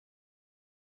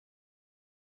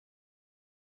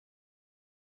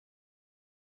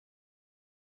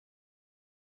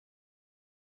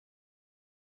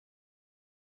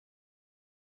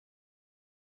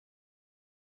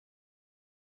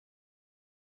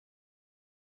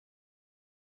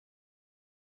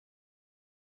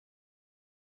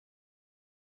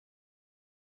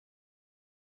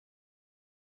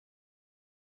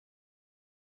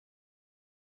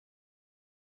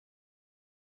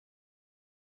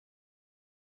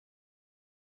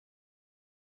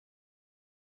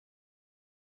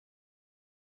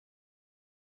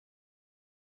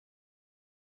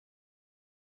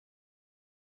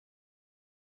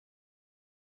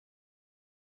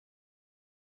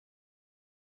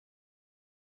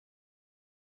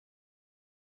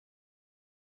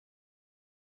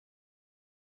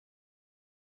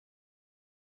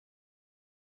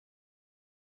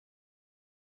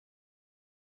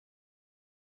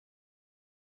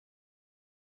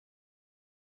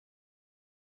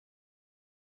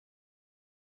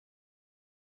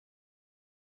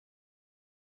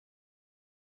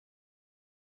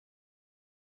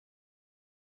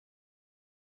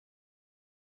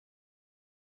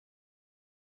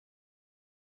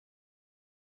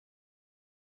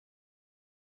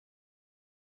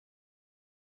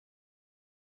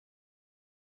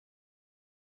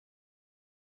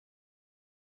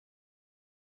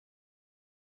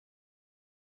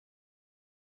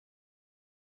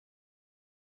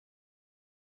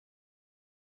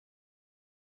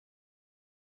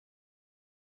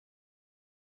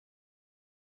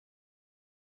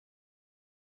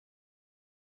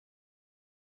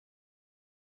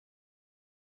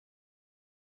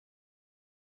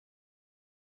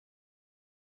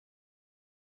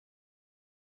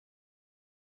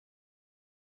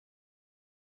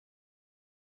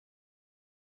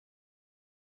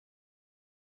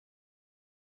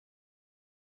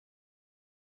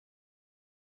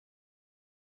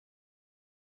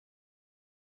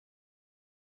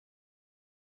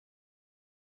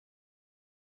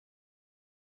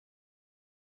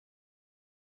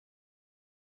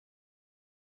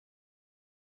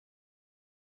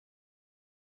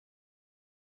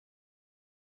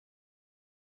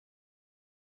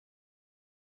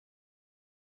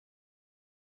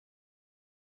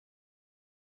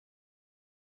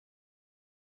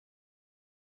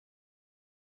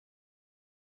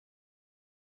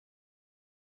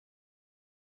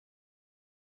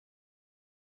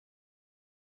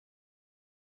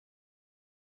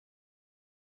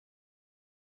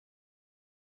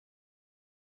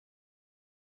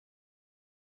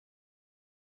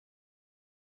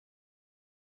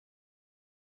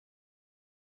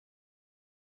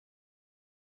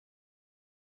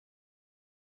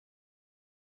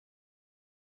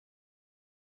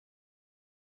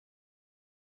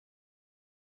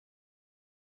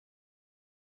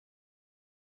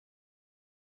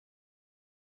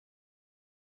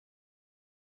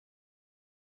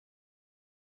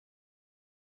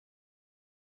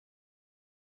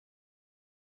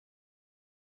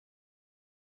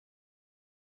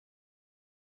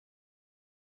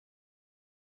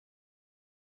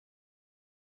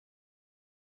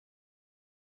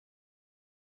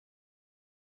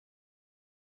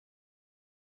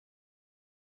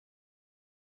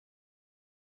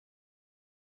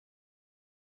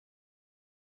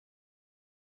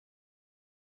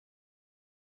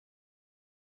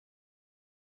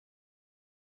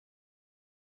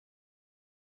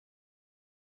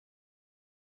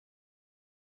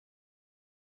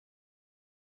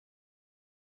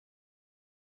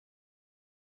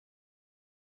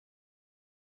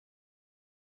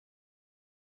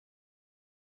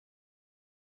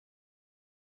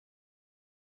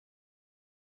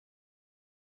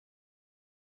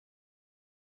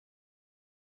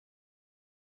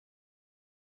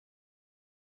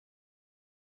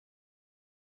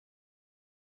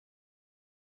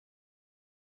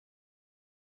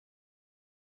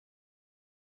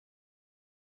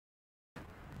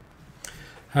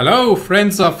Hello,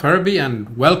 friends of Herbie,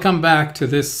 and welcome back to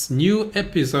this new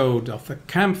episode of the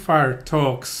Campfire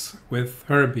Talks with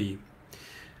Herbie.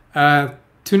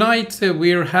 Tonight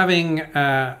we're having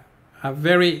a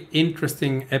very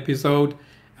interesting episode,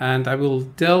 and I will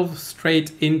delve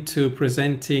straight into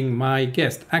presenting my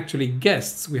guest. Actually,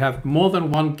 guests. We have more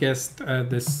than one guest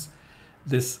this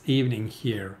evening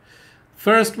here.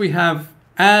 First, we have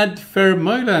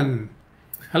Vermeulen.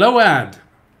 Hello, Ad.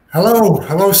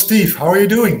 Hello, Steve. How are you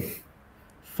doing?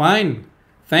 Fine.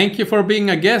 Thank you for being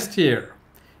a guest here.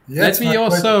 Yeah, let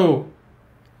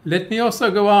me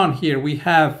also go on here. We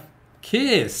have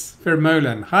Kees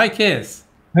Vermeulen. Hi, Kees.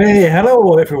 Hey,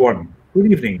 hello, everyone.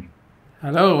 Good evening.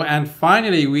 Hello, and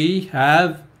finally we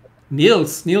have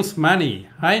Niels Manny.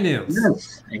 Hi, Niels.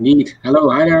 Yes, indeed. Hello,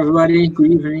 hi there, everybody.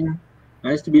 Good evening.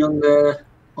 Nice to be on the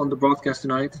broadcast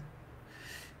tonight.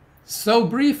 So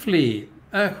briefly,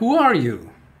 who are you?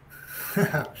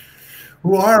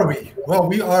 Who are we? Well,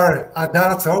 we are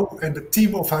A-Dato and the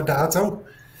team of A-Dato,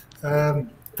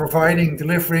 providing,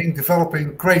 delivering,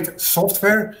 developing great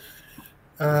software.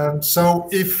 So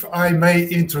if I may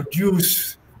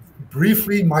introduce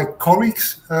briefly my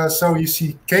colleagues. So you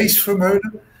see Kees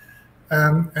Vermeulen,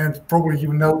 and probably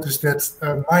you noticed that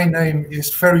my name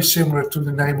is very similar to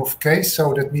the name of Kees,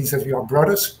 so that means that we are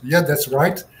brothers. Yeah, that's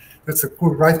right. That's a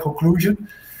good, right conclusion.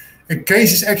 And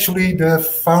Kees is actually the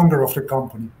founder of the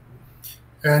company.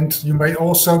 And you may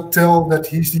also tell that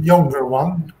he's the younger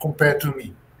one compared to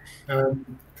me.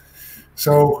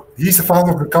 So he's the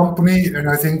founder of the company, and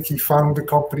I think he founded the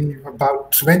company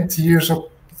about 20 years ago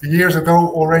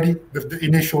already, the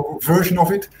initial version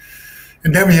of it.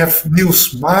 And then we have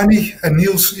Niels Manny, and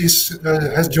Niels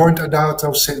has joined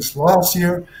A-Dato since last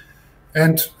year.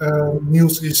 And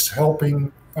Niels is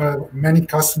helping many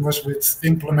customers with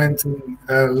implementing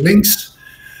Lynx,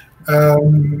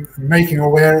 making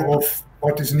aware of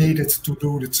what is needed to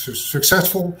do it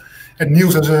successful. And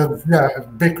Niels has a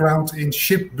background in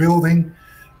shipbuilding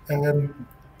and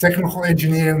technical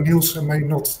engineering. Niels may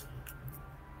not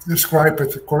describe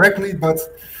it correctly, but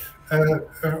a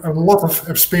lot of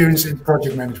experience in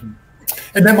project management.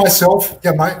 And then myself,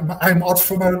 I'm Ad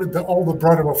Vermeulen, the older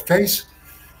brother of Kees.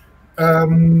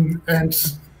 And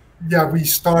yeah, we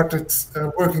started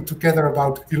working together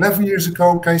about 11 years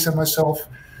ago, Kees and myself,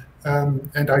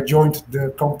 and I joined the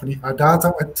company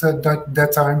A-Dato at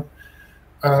that time.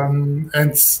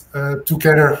 And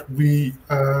together we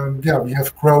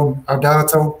have grown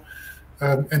A-Dato,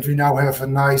 and we now have a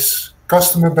nice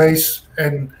customer base,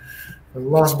 and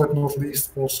last but not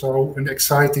least, also an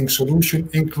exciting solution,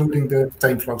 including the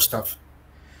TameFlow stuff.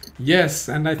 Yes,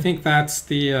 and I think that's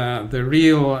the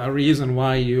real reason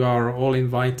why you are all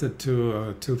invited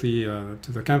to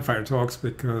the Campfire Talks,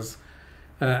 because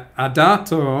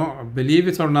A-Dato, believe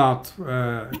it or not,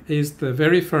 is the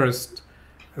very first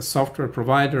software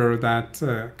provider that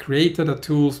created a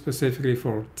tool specifically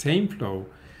for TameFlow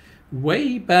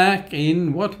way back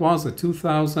in, what was it,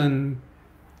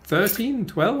 2013,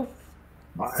 12?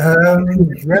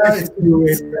 Yeah, it's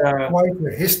quite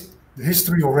a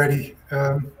history already.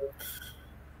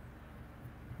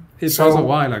 It was a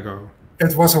while ago.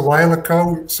 It was a while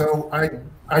ago. So I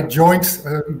joined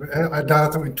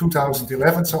A-Dato in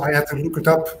 2011. So I had to look it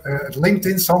up at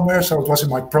LinkedIn somewhere. So it was in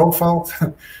my profile.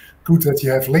 Good that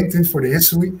you have LinkedIn for the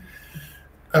history.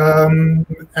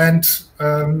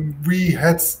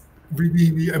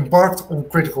 We embarked on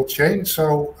critical chain.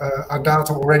 So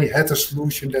A-Dato already had a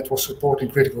solution that was supporting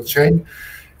critical chain.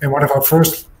 And one of our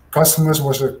first customers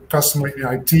was a customer in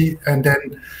IT, and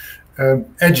then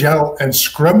Agile and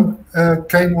Scrum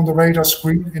came on the radar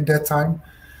screen in that time.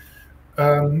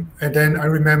 And then I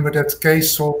remember that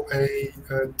Kees saw a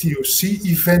TOC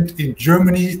event in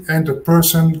Germany, and a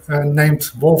person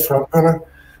named Wolfram Muller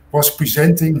was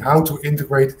presenting how to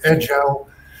integrate Agile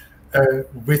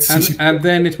with CCP. And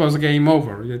then it was game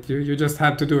over. You just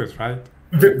had to do it, right?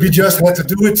 We just had to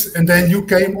do it, and then you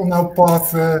came on our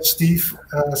path, Steve.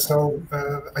 So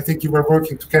I think you were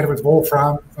working together with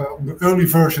Wolfram on the early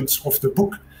versions of the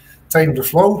book,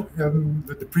 TameFlow,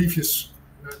 the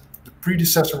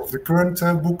predecessor of the current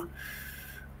book.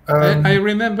 I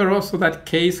remember also that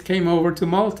Kees came over to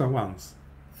Malta once.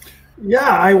 Yeah,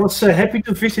 I was happy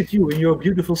to visit you in your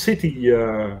beautiful city.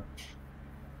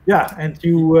 And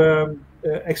you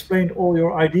explained all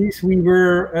your ideas. We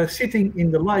were sitting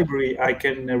in the library, I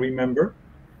can remember.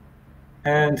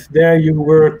 And there you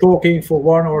were talking for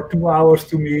 1 or 2 hours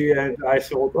to me, and I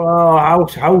thought, oh,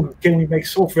 how can we make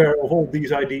software of all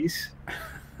these ideas?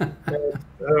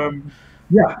 And,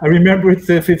 I remember it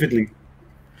vividly.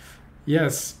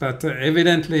 Yes, but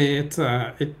evidently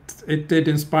it did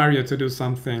inspire you to do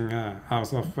something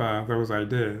out of those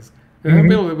ideas.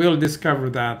 We'll discover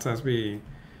that as we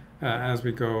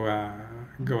go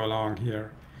along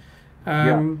here.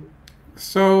 Yeah.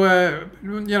 So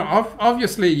you know,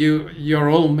 obviously you're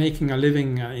all making a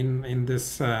living in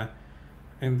this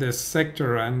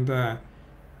sector,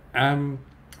 and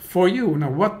for you, now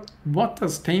what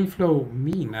does TameFlow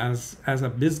mean as a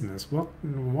business? What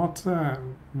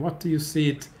do you see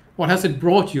it? What has it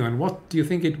brought you, and what do you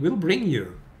think it will bring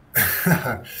you?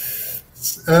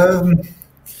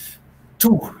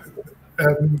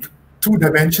 Two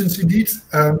dimensions indeed.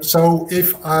 So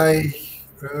if I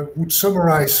would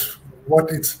summarize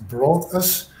what it brought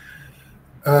us,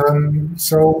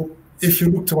 so if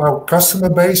you look to our customer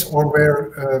base, or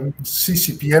where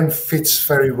CCPM fits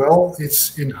very well,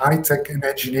 it's in high tech and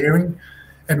engineering,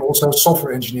 and also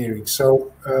software engineering.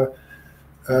 So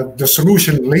the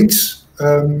solution Lynx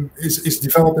is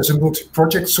developed as a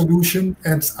multi-project solution,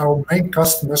 and our main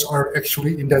customers are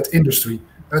actually in that industry.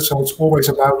 So it's always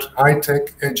about high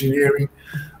tech engineering,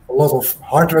 a lot of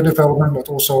hardware development, but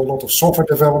also a lot of software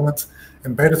development,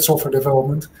 embedded software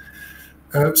development.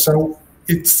 So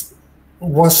it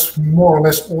was more or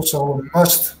less also a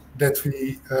must that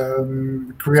we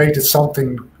created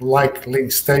something like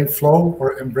Lynx TameFlow,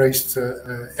 or embraced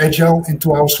Agile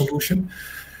into our solution.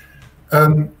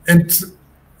 And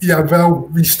yeah, well,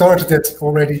 we started that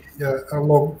already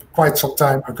quite some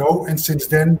time ago, and since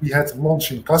then we had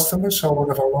launching customers. So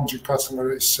one of our launching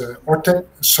customers is Ortec,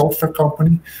 a software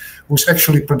company, who's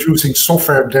actually producing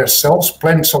software themselves,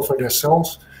 planning software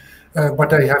themselves, but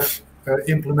they have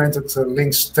implemented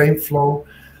Lynx TameFlow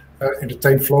in the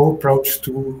TameFlow approach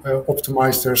to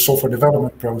optimize their software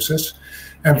development process.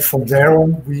 And from there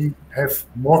on, we have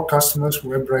more customers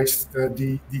who embraced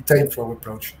the TameFlow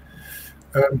approach.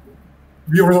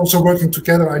 We are also working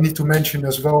together, I need to mention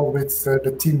as well, with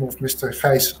the team of Mr.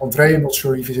 Gijs André. I'm not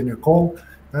sure if he's in the call.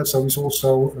 So he's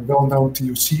also a well-known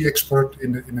TUC expert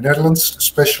in the Netherlands,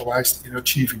 specialized in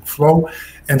achieving flow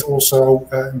and also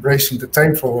embracing the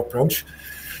TameFlow approach.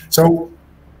 So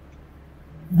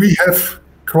we have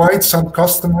quite some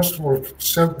customers, or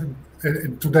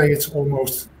today it's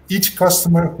almost each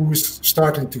customer who is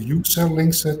starting to use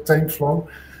Lynx TameFlow.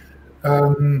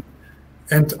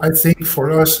 And I think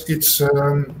for us, it's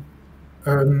how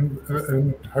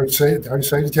you say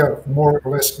it? Yeah, more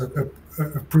or less a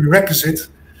prerequisite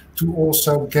to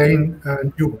also gain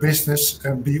new business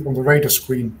and be on the radar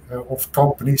screen of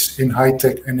companies in high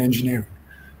tech and engineering.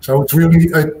 So it's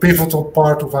really a pivotal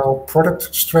part of our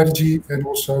product strategy, and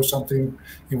also something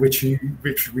in which we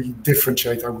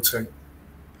differentiate, I would say.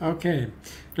 Okay,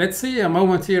 let's see a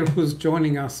moment here who's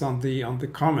joining us on the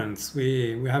comments.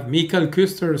 We have Mikael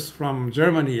Küsters from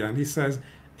Germany, and he says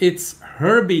it's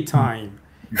Herbie time.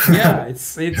 Yeah,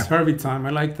 it's Herbie time. I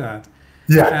like that.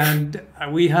 Yeah. And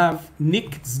we have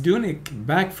Nick Zdunik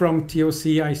back from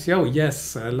TOC ICO.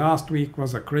 Yes, last week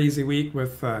was a crazy week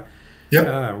with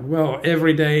well,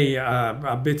 every day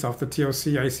a bit of the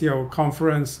TOC ICO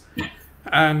conference.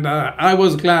 And I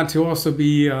was glad to also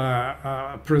be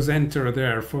a presenter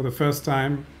there for the first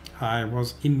time. I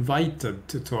was invited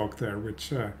to talk there,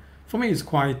 which for me is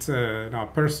quite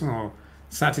personal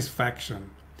satisfaction.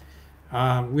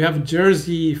 We have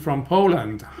Jersey from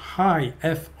Poland. Hi,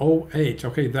 FOH.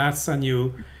 Okay, that's a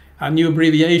new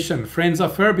abbreviation. Friends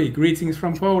of Herbie, greetings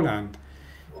from Poland.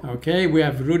 Okay, we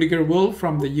have Rudiger Wolf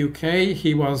from the UK.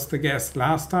 He was the guest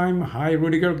last time. Hi,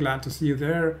 Rudiger, glad to see you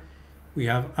there. We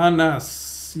have Anna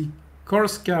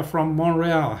Sikorska from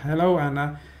Montreal. Hello,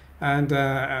 Anna. And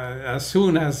as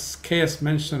soon as KS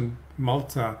mentioned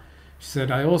Malta, she said,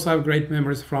 I also have great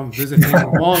memories from visiting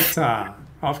Malta.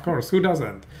 Of course, who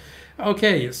doesn't?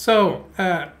 Okay, so,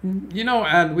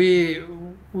 and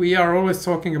we are always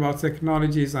talking about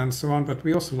technologies and so on, but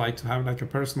we also like to have like a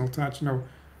personal touch.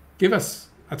 Give us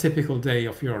a typical day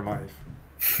of your life.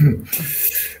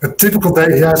 A typical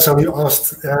day, yeah. So you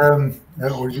asked,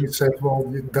 or you said, well,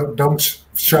 you don't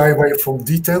shy away from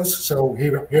details. So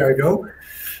here I go.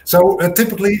 So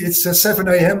typically it's 7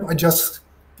 a.m. I just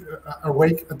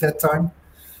awake at that time,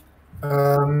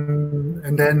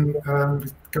 and then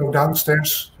go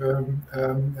downstairs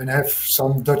and have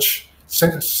some Dutch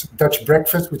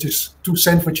breakfast, which is 2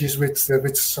 sandwiches with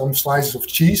some slices of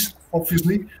cheese,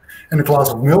 obviously, and a glass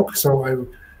of milk. So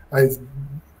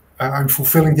I'm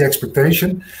fulfilling the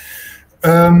expectation.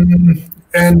 I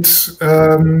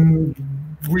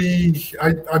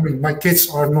mean, my kids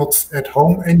are not at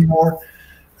home anymore.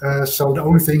 So the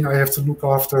only thing I have to look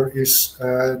after is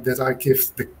that I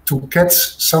give the 2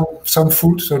 cats some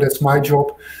food. So that's my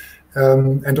job.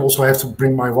 And also I have to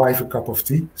bring my wife a cup of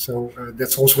tea. So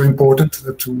that's also important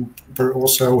to keep her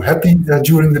also happy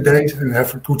during the day and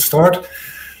have a good start.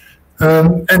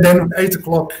 And then 8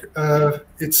 o'clock,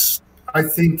 it's, I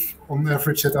think, on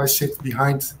average that I sit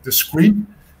behind the screen,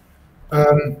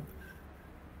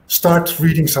 start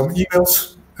reading some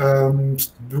emails,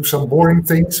 do some boring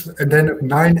things, and then at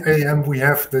 9 a.m. we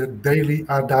have the daily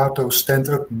A-Dato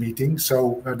stand-up meeting.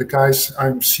 So the guys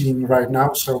I'm seeing right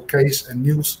now, so Kees and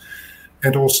Niels,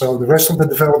 and also the rest of the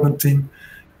development team,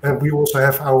 we also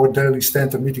have our daily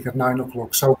stand-up meeting at 9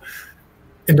 o'clock. So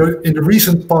in the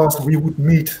recent past, we would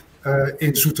meet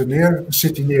in Zoetermeer,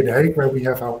 city near The Hague, where we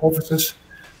have our offices,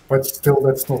 but still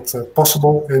that's not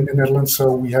possible in the Netherlands.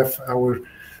 So we have our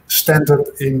stand-up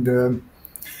in the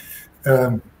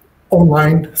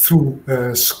online through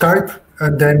Skype,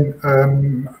 and then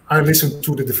I listen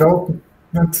to the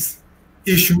development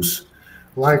issues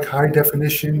like high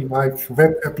definition, like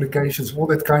web applications, all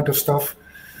that kind of stuff.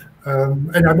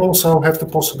 And I also have the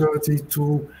possibility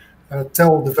to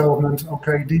tell development,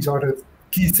 okay, these are the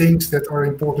key things that are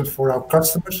important for our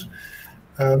customers.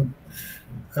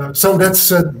 So that's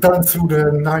done through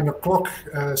the 9 o'clock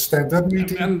stand-up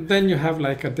meeting. And then you have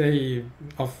like a day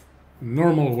of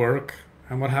normal work.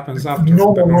 And what happens after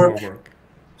normal the normal work? work?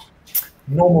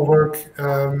 Normal work.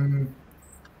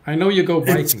 I know you go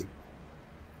biking.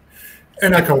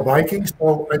 And I go biking,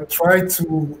 so I try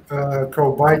to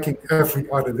go biking every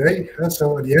other day.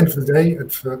 So at the end of the day,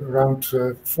 at around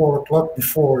 4 o'clock,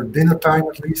 before dinner time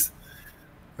at least.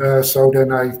 So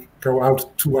then I go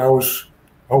out 2 hours,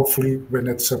 hopefully when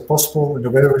it's possible, and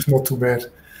the weather is not too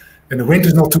bad, and the wind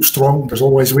is not too strong. There's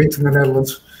always wind in the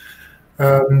Netherlands.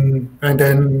 And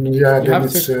then, yeah,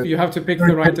 you have to pick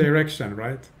the right direction,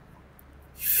 right?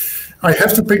 I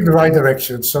have to pick the right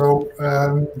direction. So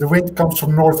the wind comes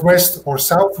from northwest or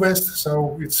southwest.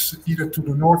 So it's either to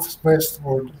the northwest,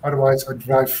 or otherwise I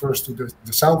drive first to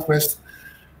the southwest.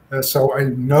 So I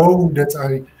know that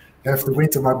I have the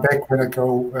wind in my back when I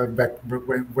go back,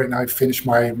 when I finish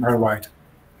my ride.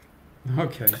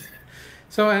 Okay.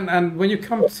 So, and when you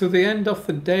come to the end of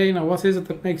the day, now what is it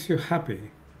that makes you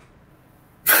happy?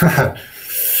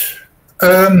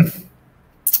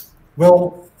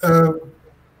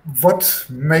 What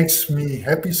makes me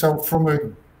happy? So from a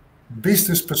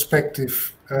business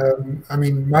perspective, I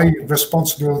mean, my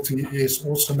responsibility is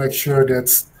also make sure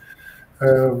that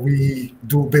we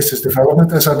do business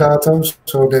development as A-Dato,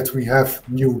 so that we have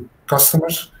new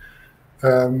customers.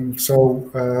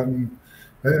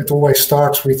 It always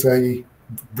starts with a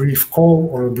brief call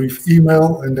or a brief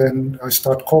email, and then I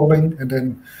start calling, and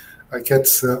then I get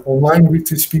online with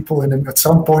these people, and then at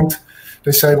some point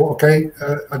they say, well, okay,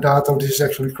 A-Dato, this is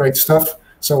actually great stuff,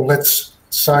 so let's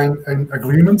sign an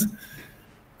agreement.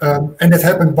 And it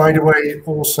happened, by the way,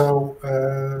 also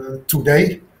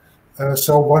today.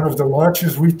 So one of the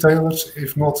largest retailers,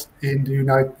 if not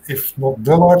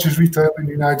the largest retailer in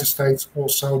the United States,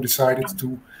 also decided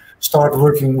to start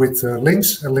working with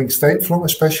Lynx and Lynx TameFlow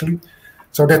especially.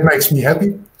 So that makes me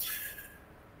happy.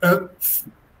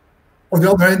 On the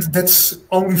other hand, that's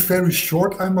only very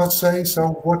short, I must say.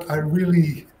 So what I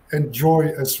really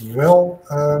enjoy as well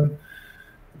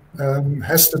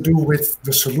has to do with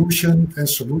the solution and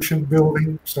solution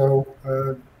building. So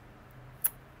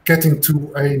getting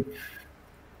to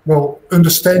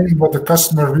understanding what the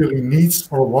customer really needs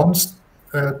or wants,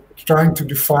 trying to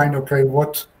define, okay,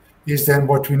 what is then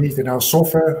what we need in our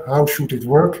software, how should it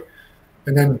work,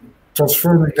 and then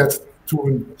transferring that to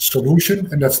a solution.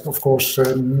 And that's, of course,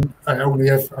 I'm only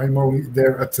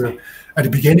there at the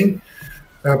beginning.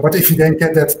 But if you then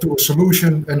get that to a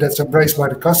solution and that's embraced by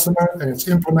the customer and it's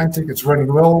implementing, it's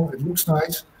running well, it looks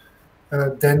nice,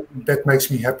 then that makes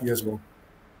me happy as well.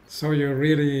 So you're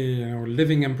really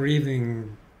living and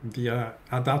breathing the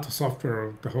A-Dato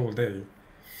software the whole day.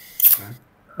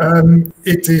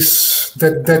 It is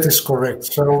that is correct.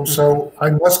 So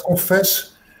I must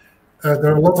confess,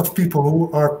 there are a lot of people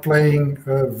who are playing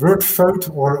Wordfeud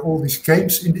or all these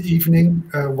games in the evening.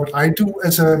 What I do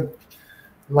as a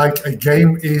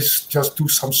game is just do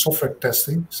some software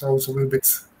testing. So it's a little bit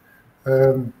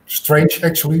strange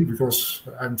actually, because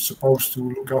I'm supposed to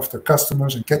look after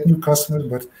customers and get new customers,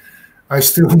 but I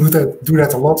still do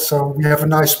that a lot. So we have a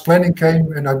nice planning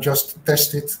game, and I just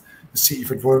test it to see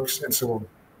if it works and so on.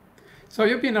 So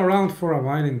you've been around for a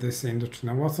while in this industry.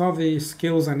 Now, what are the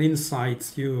skills and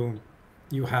insights you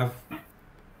have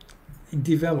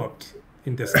developed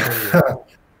in this area?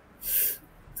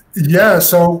 Yeah,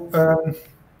 so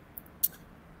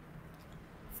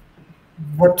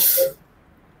what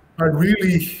I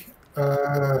really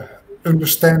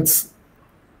understand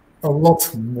a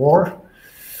lot more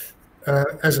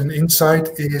as an insight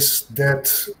is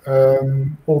that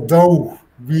although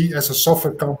we as a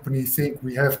software company think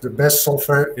we have the best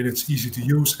software and it's easy to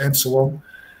use and so on,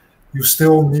 you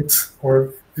still need,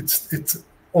 or it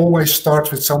always starts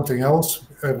with something else,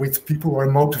 with people who are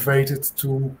motivated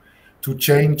to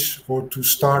change or to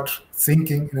start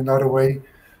thinking in another way,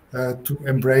 to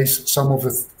embrace some of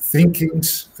the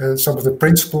thinkings, some of the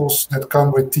principles that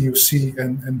come with TUC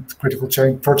and critical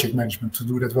change project management to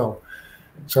do that well.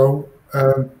 So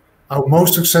our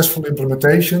most successful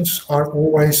implementations are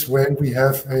always when we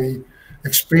have a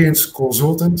experienced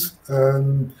consultant,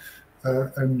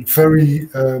 a very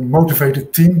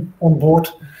motivated team on board,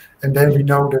 and then we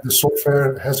know that the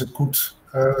software has a good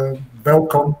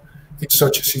welcome in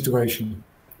such a situation.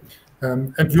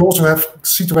 And we also have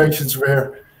situations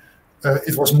where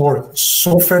it was more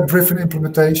software-driven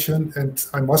implementation, and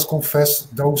I must confess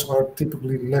those are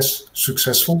typically less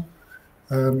successful.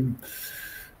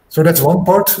 So that's one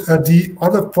part. The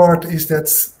other part is that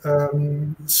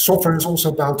software is also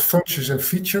about functions and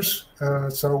features.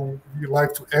 So you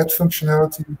like to add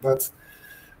functionality, but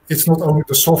it's not only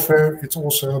the software; it's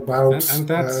also about and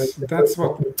that's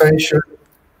what documentation.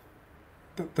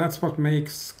 That's what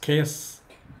makes Kees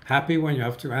happy when you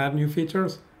have to add new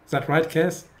features. Is that right,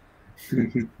 Kees?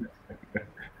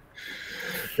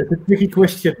 That's a tricky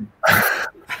question.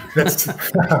 That's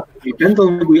Depends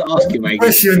on what we ask him, I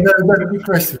guess. good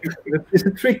question. It's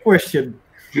a trick question.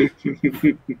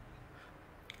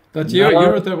 But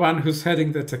you're the one who's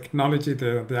heading the technology,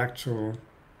 the actual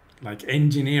like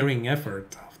engineering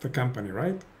effort of the company,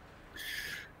 right?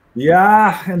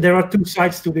 Yeah, and there are two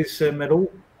sides to this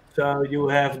medal. So you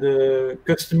have the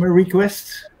customer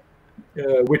request,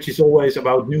 which is always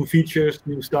about new features,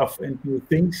 new stuff, and new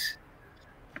things.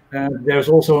 And there's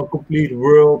also a complete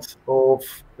world of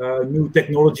new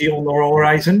technology on the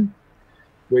horizon,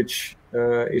 which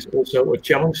is also a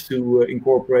challenge to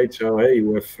incorporate. So, hey,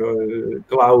 you have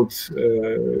cloud,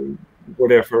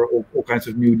 whatever, all kinds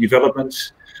of new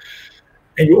developments.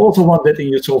 And you also want that in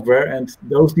your software, and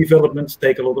those developments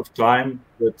take a lot of time,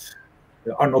 but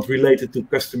are not related to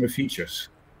customer features.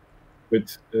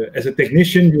 But as a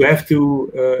technician, you have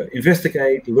to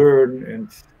investigate, learn, and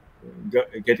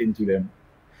get into them.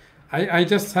 I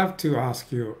just have to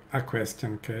ask you a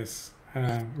question, Kees.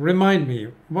 Remind me,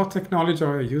 what technology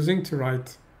are you using to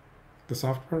write the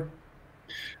software?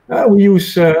 We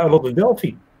use a lot of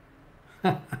Delphi.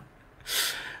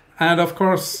 And of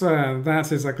course,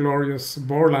 that is a glorious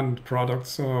Borland product.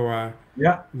 So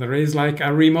yeah, there is like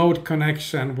a remote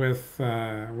connection with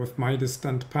my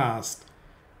distant past.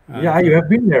 Yeah, you have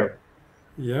been there.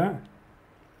 Yeah.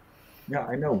 Yeah,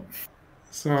 I know.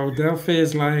 So Delphi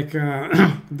is like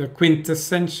the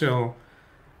quintessential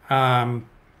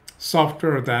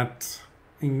software that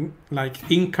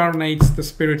incarnates the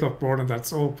spirit of Borland.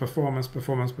 That's all performance,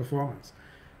 performance, performance.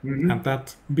 Mm-hmm. And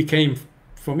that became,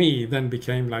 for me, then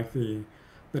became like the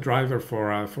driver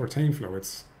for TameFlow.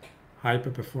 It's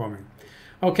hyper performing.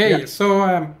 Okay, Yeah.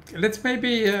 so let's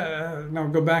maybe now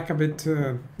go back a bit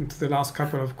to the last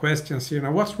couple of questions. You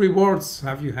know, what rewards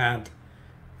have you had,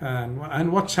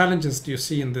 and what challenges do you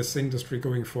see in this industry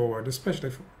going forward,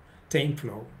 especially for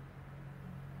TameFlow?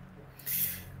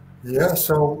 Yeah,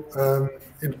 so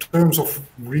in terms of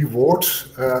rewards,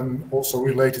 also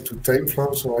related to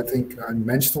TameFlow, so I think I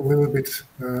mentioned a little bit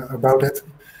about it.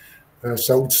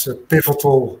 So it's a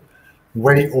pivotal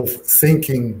way of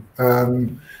thinking,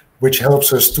 which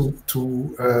helps us to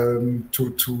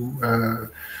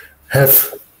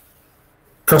have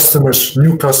customers,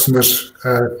 new customers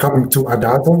coming to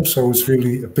A-Dato. So it's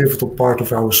really a pivotal part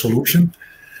of our solution.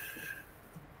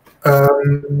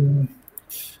 And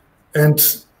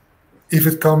if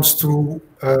it comes to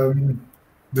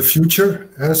the future,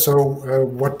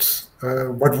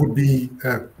 what would be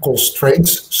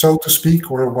constraints, so to speak,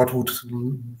 or what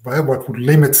would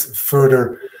limit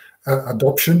further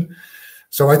adoption?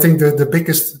 So I think that the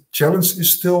biggest challenge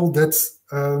is still that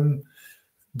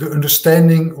the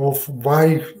understanding of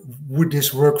why would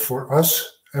this work for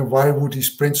us and why would this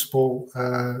principle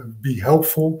be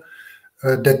helpful,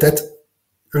 that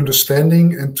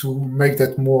understanding, and to make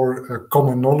that more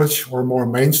common knowledge or more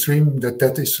mainstream,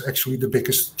 that is actually the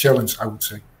biggest challenge, I would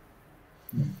say.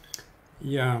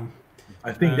 Yeah.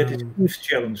 I think that is Steve's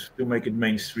challenge to make it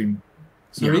mainstream.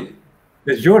 Sorry? Yeah.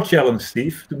 That's your challenge,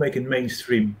 Steve, to make it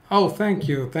mainstream. Oh, thank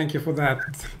you for that,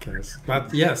 Kees.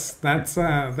 But yes, that's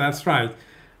right.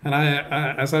 And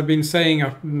I, as I've been saying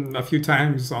a few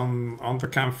times on the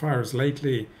campfires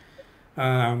lately,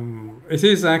 it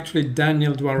is actually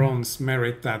Daniel Dwaron's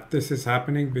merit that this is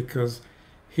happening, because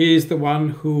he is the one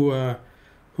who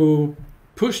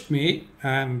pushed me,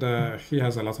 and he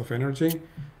has a lot of energy.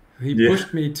 He Yeah.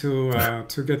 pushed me to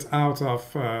get out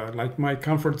of like my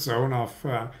comfort zone of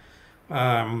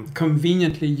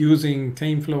conveniently using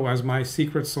TameFlow as my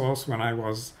secret sauce when I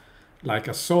was like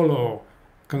a solo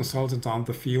consultant on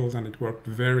the field, and it worked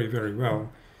very, very well.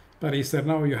 But he said,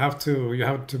 no, you have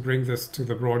to bring this to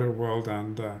the broader world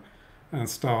and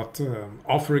start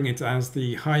offering it as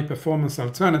the high performance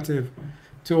alternative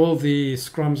to all the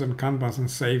scrums and kanbans and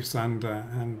saves and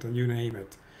you name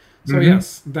it. So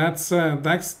yes, that's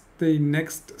the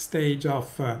next stage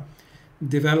of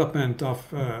development of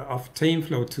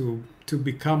TameFlow to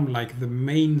become like the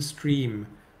mainstream,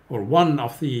 or one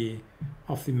of the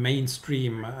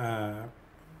mainstream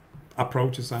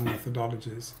approaches and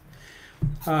methodologies.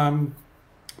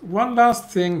 One last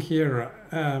thing here.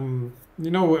 You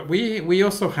know, we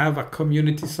also have a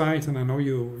community site, and I know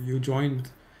you joined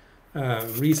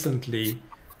recently.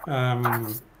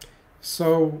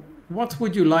 So what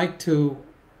would you like to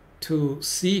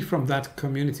see from that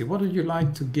community? What would you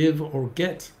like to give or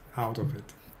get out of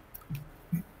it?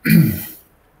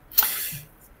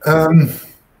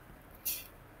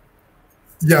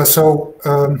 Yeah, so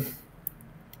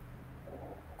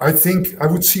I think I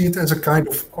would see it as a kind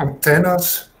of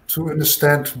antennas to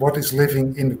understand what is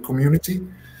living in the community.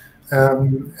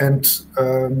 And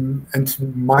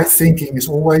my thinking is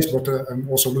always, but I'm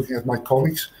also looking at my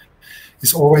colleagues,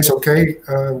 is always, okay,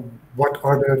 what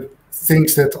are the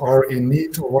things that are in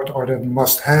need, or what are the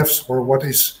must-haves, or what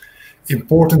is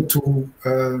important to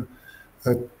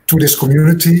this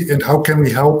community, and how can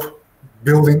we help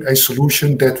building a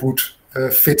solution that would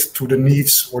fit to the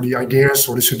needs or the ideas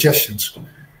or the suggestions.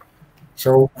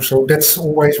 So that's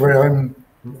always where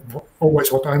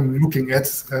what I'm looking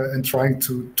at and trying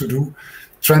to do,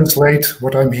 translate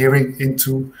what I'm hearing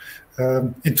into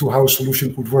how a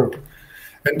solution could work.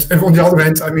 And on the other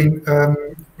hand, I mean,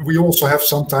 we also have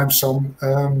sometimes some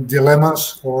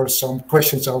dilemmas or some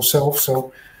questions ourselves.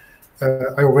 So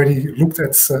I already looked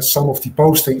at some of the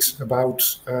postings about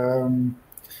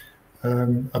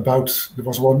there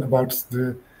was one about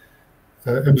the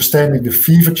understanding the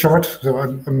fever chart. So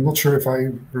I'm not sure if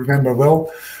I remember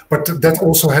well, but that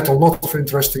also had a lot of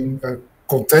interesting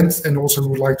content, and also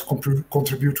would like to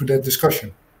contribute to that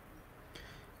discussion.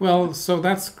 Well, so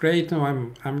that's great. No,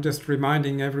 I'm just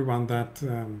reminding everyone that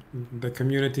the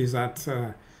community is at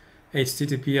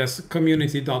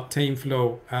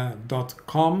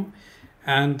https://community.tameflow.com.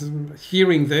 And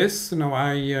hearing this, you know,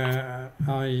 I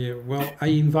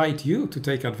invite you to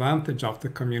take advantage of the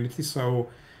community. So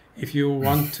if you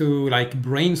want to like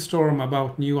brainstorm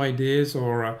about new ideas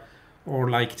or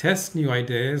like test new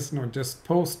ideas, you know, just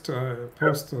post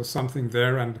something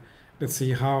there, and let's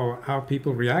see how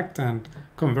people react. And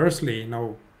conversely, you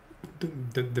know,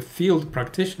 the field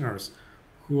practitioners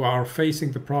who are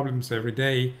facing the problems every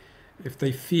day, if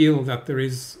they feel that there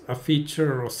is a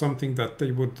feature or something that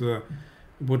they would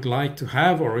like to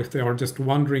have, or if they are just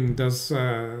wondering, does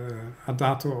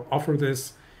A-Dato offer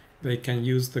this, they can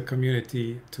use the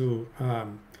community to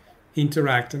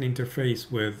interact and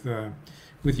interface with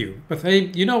you. But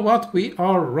hey, you know what? We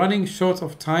are running short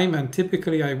of time, and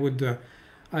typically I would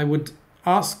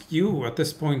ask you at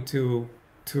this point to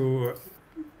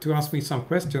ask me some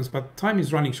questions, but time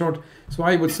is running short, so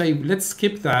I would say let's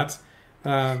skip that.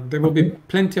 There will be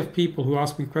plenty of people who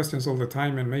ask me questions all the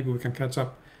time, and maybe we can catch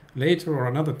up later or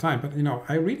another time. But you know,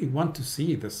 I really want to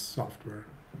see this software,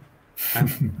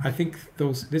 and I think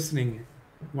those listening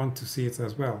want to see it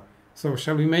as well. So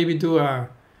shall we maybe do a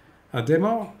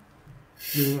demo?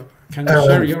 Can you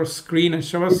share your screen and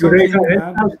show us something?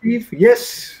 Steve?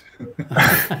 Yes.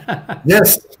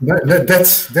 Yes,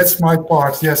 that's my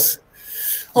part. Yes.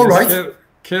 All right.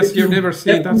 Because you've never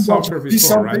seen that software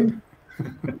before, right?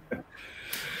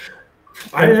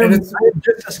 I am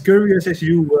just as curious as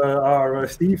you are,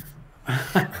 Steve.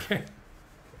 Okay.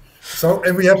 So,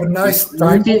 and we have a nice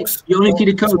time box. You only see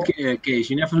the code case.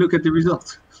 You never look at the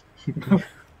results.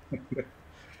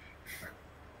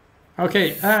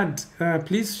 Okay, and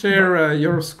please share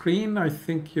your screen. I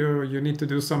think you need to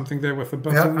do something there with the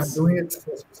buttons. Yeah, I'm doing it.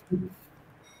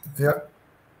 Yeah.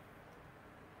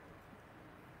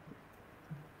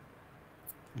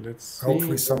 Let's see.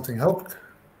 Hopefully something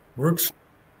works.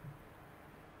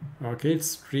 Okay, it's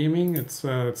streaming. It's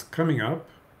coming up,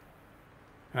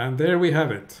 and there we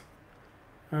have it.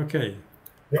 Okay.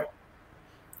 Yep.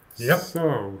 Yep.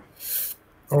 So,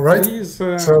 all right. Please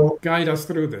guide us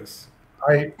through this.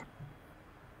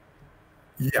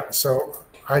 So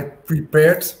I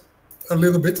prepared a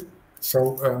little bit,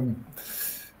 so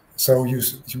you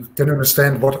can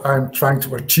understand what I'm trying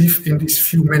to achieve in these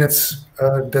few minutes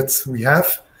that we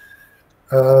have.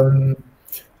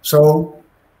 So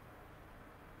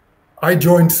I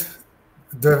joined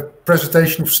the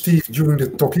presentation of Steve during the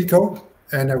Tokiko,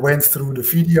 and I went through the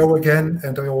video again,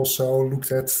 and I also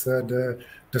looked at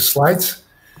the slides.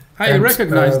 I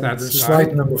recognize that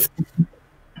slide number 4.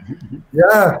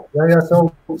 Yeah.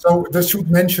 So this should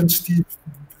mention Steve,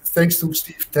 thanks to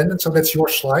Steve Tennant. So that's your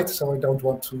slide. So I don't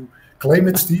want to claim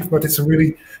it, Steve, but it's a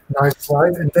really nice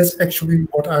slide. And that's actually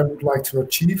what I would like to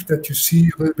achieve, that you see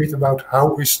a little bit about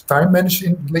how is time managed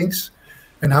in Lynx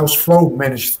and how is flow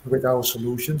managed with our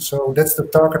solution. So that's the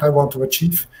target I want to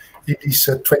achieve in these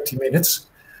 20 minutes.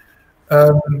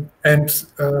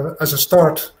 As a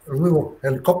start, a little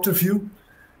helicopter view.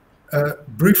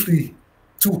 Briefly,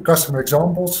 2 customer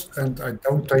examples, and I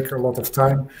don't take a lot of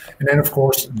time. And then, of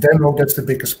course, demo, that's the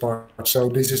biggest part. So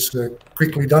this is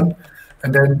quickly done.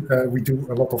 And then we do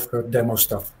a lot of demo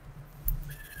stuff.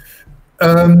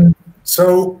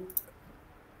 So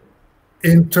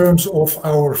in terms of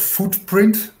our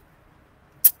footprint,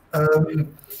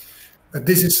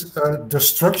 this is the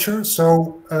structure.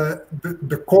 So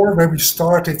the core where we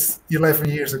started 11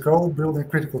 years ago, building a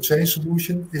critical change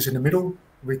solution, is in the middle,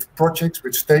 with projects,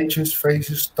 with stages,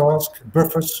 phases, tasks,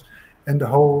 buffers, and the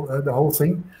whole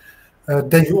thing.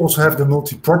 Then you also have the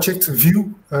multi-project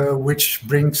view, which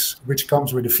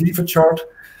comes with a fever chart,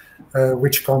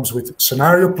 which comes with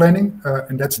scenario planning,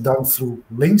 and that's done through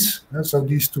Lynx. So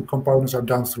these 2 components are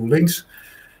done through Lynx.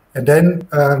 And then,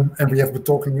 and we have been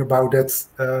talking about that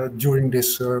during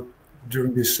this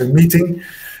meeting,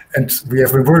 and we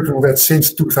have been working on that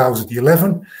since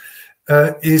 2011,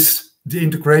 is the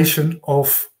integration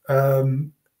of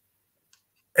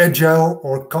agile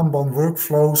or Kanban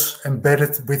workflows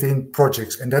embedded within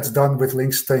projects, and that's done with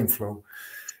Lynx TameFlow.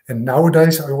 And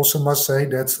nowadays, I also must say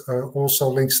that also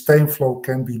Lynx TameFlow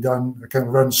can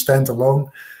run standalone,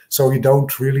 so you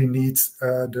don't really need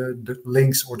the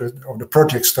Lynx or the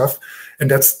project stuff.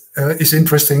 And that is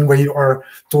interesting when you are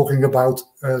talking about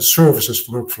services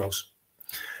workflows.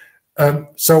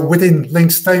 So within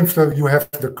Lynx TameFlow, you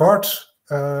have the cards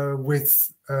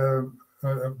with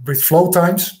flow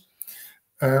times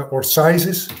or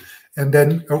sizes, and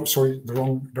then, oh, sorry, the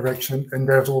wrong direction. And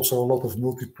there's also a lot of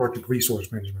multi-project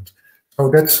resource management. So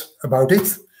that's about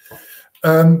it.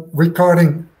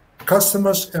 Regarding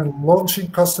customers and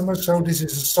launching customers, so this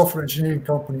is a software engineering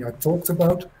company I talked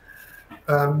about.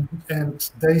 And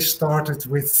they started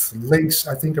with Lynx,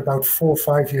 I think about 4 or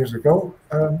 5 years ago,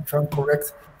 if I'm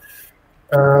correct.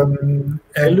 And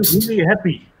they look really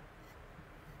happy.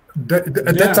 At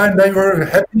that time they were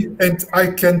happy, and I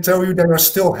can tell you they are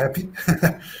still happy,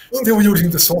 still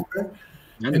using the software.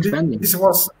 And this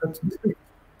was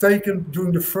taken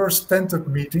during the first stand-up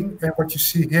meeting, and what you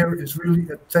see here is really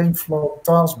a TameFlow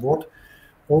taskboard,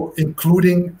 or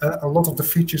including a lot of the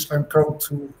features I'm going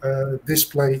to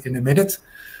display in a minute.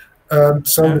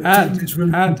 So the team is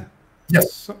really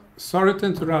yes. Sorry to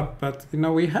interrupt, but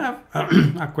we have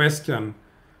a question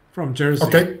from Jersey.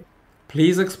 Okay.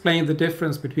 Please explain the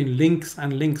difference between Lynx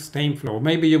and Lynx TameFlow.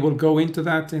 Maybe you will go into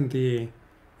that in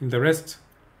the rest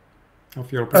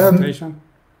of your presentation.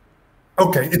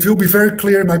 Okay, it will be very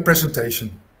clear in my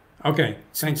presentation. Okay,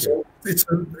 thank you. It's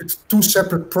 2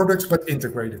 separate products but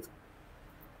integrated.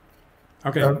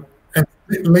 Okay. And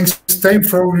Lynx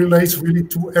TameFlow relates really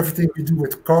to everything we do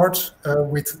with cards,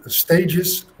 with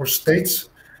stages or states,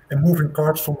 and moving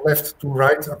cards from left to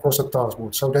right across the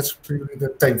taskboard. So that's really the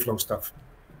TameFlow stuff.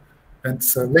 And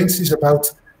Lynx is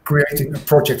about creating a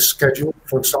project schedule,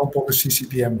 for example, the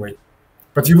CCPM way.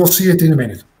 But you will see it in a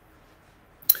minute.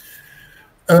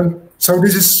 So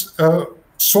this is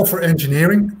software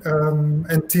engineering,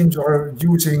 and teams are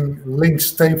using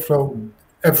Lynx TameFlow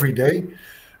every day.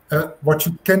 What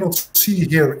you cannot see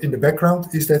here in the background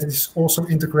is that it's also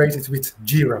integrated with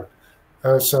Jira.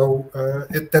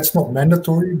 That's not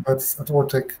mandatory, but at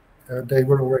Ortec, they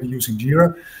were already using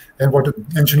Jira. And what the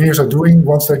engineers are doing,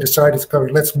 once they decided,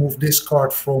 okay, let's move this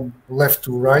card from left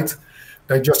to right,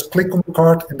 they just click on the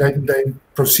card and then they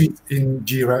proceed in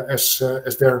Jira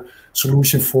as their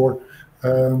solution for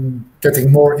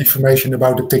getting more information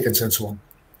about the tickets and so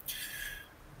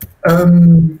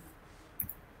on.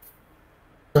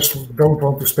 Just don't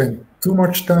want to spend too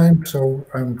much time, so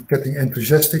I'm getting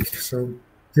enthusiastic. So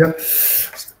yeah,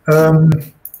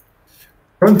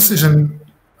 Bruns is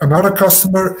another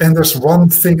customer, and there's one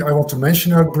thing I want to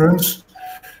mention about Bruns.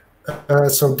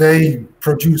 So they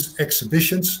produce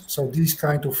exhibitions, so these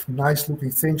kind of nice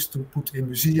looking things to put in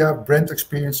museum, brand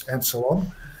experience, and so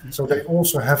on. So they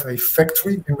also have a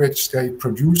factory in which they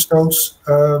produce those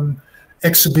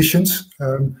exhibitions.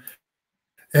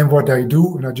 And what they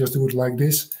do, and I just do it like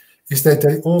this, is that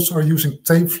they also are using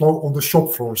TameFlow on the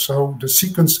shop floor. So the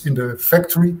sequence in the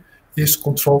factory is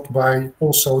controlled by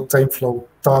also TameFlow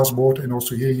task board. And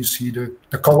also here you see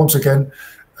the columns again,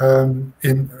 and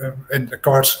the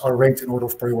cards are ranked in order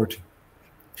of priority.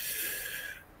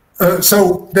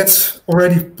 So that's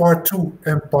already part 2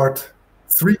 and part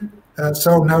 3.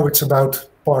 So now it's about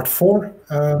part 4,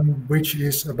 which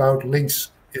is about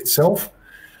Lynx itself.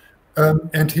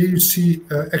 And here you see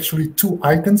actually 2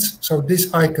 icons. So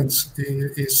this icon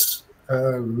is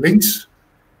Lynx,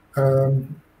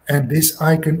 and this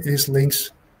icon is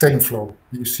Lynx TameFlow.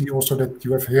 You see also that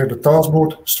you have here the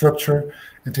taskboard structure,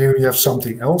 and here you have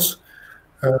something else.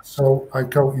 So I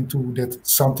go into that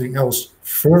something else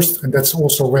first, and that's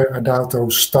also where A-Dato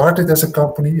started as a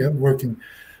company, working,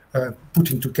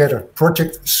 putting together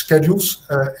project schedules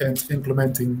and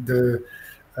implementing the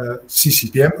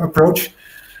CCPM approach.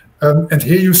 And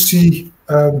here you see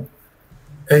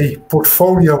a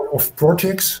portfolio of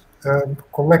projects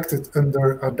collected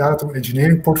under A-Dato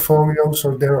engineering portfolio.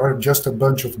 So there are just a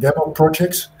bunch of demo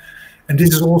projects. And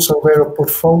this is also where a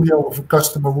portfolio of a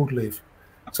customer would live.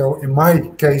 So in my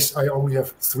case, I only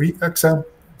have 3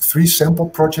 sample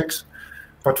projects,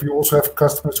 but we also have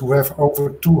customers who have over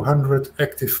 200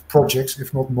 active projects,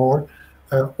 if not more,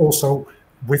 also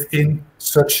within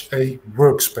such a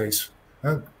workspace.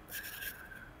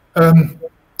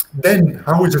 Then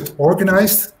how is it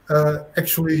organized?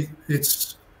 Actually,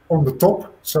 it's on the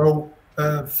top. So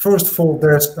first of all,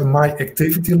 there's a My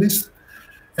Activity list.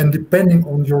 And depending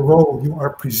on your role, you are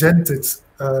presented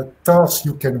tasks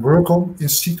you can work on in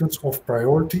sequence of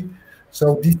priority.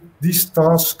 So these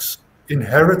tasks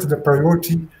inherit the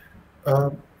priority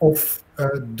of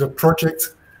the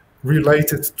project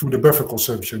related to the buffer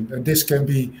consumption. And this can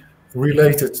be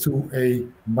related to a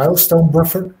milestone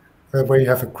buffer, where you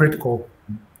have a critical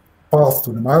path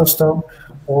to the milestone,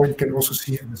 or you can also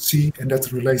see and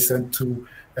that relates then to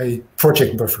a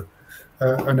project buffer.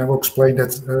 And I will explain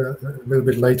that a little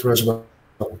bit later as well.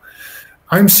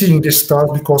 I'm seeing this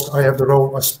task because I have the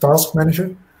role as task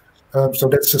manager. So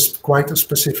that's quite a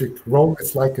specific role.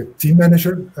 It's like a team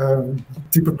manager,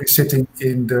 typically sitting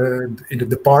in the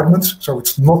departments. So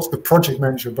it's not the project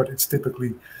manager, but it's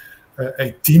typically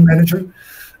a team manager.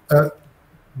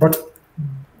 But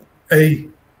a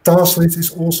task list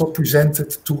is also presented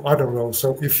to other roles.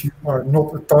 So if you are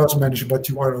not a task manager, but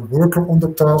you are a worker on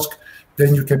the task,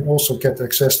 then you can also get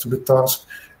access to the task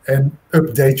and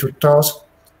update your task,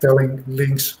 telling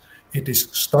Lynx it is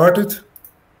started.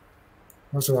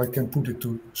 So I can put it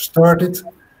to started.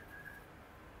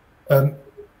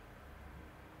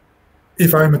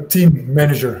 If I'm a team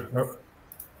manager,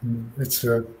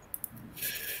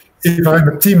 if I'm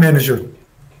a team manager,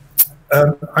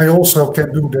 I also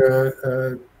can do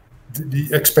the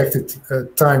expected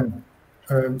time,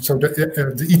 so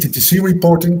the ETTC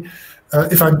reporting.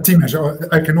 If I'm a team manager,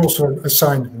 I can also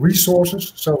assign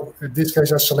resources. So in this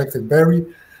case, I selected Barry,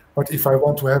 but if I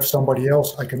want to have somebody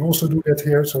else, I can also do that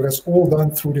here. So that's all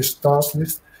done through this task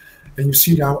list. And you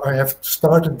see now I have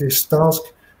started this task,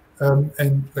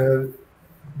 and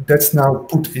that's now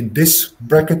put in this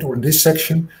bracket or in this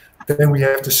section. Then we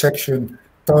have the section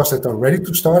tasks that are ready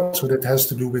to start. So that has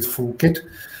to do with full kit,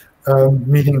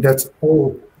 meaning that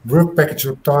all work package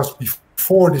or tasks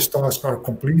before this task are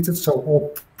completed. So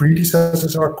all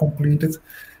predecessors are completed.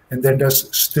 And then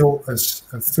there's still a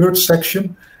third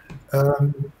section,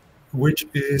 which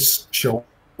is show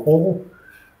all.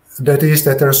 That is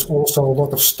that there's also a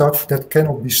lot of stuff that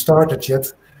cannot be started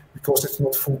yet because it's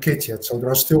not full kit yet. So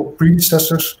there are still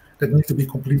predecessors that need to be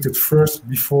completed first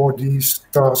before these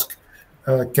tasks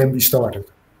can be started.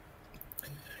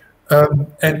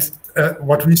 And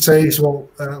what we say is, well,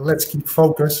 let's keep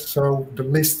focus. So the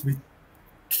list we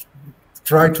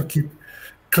try to keep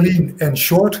clean and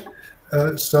short.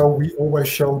 So we always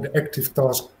show the active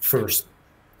task first.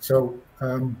 So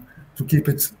to keep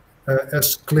it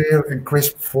as clear and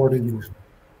crisp for the user.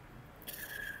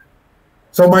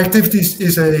 So my activities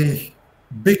is a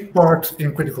big part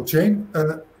in critical chain,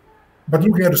 but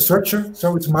looking at the structure,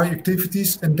 so it's my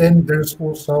activities, and then there's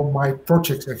also my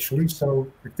projects actually. So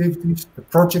activities, the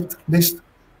project list,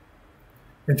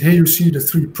 and here you see the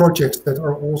 3 projects that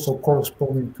are also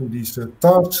corresponding to these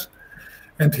tasks,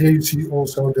 and here you see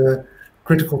also the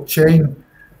critical chain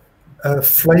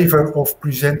flavor of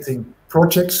presenting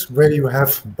projects where you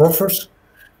have buffers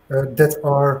that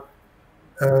are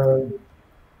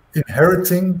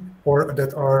inheriting or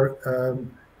that are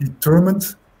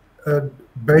determined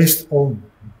based on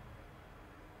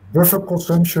buffer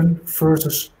consumption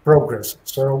versus progress.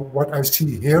 So what I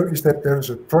see here is that there is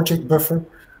a project buffer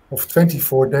of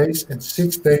 24 days and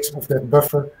 6 days of that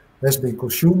buffer has been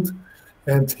consumed.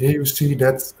 And here you see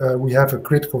that we have a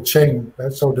critical chain.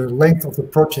 So the length of the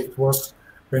project was,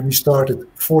 when we started,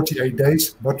 48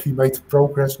 days, but we made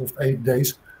progress of 8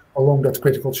 days along that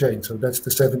critical chain. So that's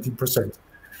the 17%.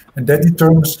 And that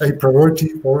determines a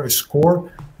priority or a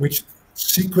score, which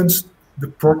sequence the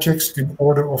projects in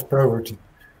order of priority.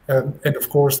 And of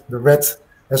course, the red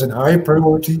has a higher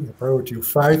priority, a priority of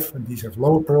 5, and these have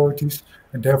lower priorities,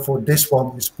 and therefore this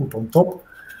one is put on top.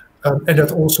 And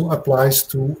that also applies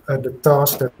to the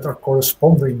tasks that are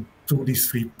corresponding to these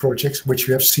 3 projects, which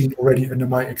you have seen already under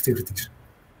my activities.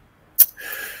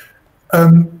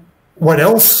 What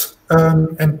else?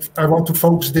 And I want to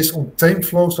focus this on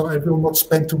TameFlow, so I will not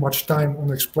spend too much time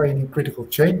on explaining critical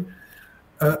chain.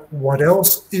 What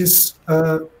else is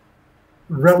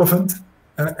relevant?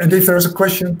 And if there's a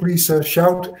question, please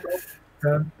shout.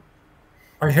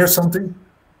 I hear something.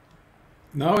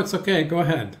 No, it's okay. Go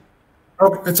ahead.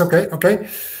 Oh, it's okay. Okay.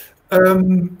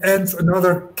 And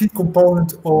another key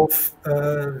component of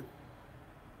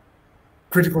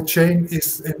critical chain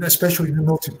is, especially in the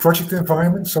multi-project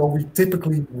environment. So we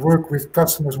typically work with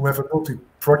customers who have a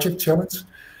multi-project challenge.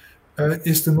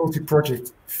 Is the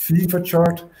multi-project fever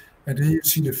chart, and here you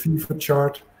see the fever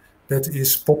chart that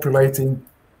is populating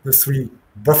the 3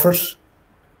 buffers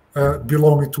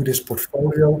belonging to this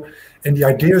portfolio. And the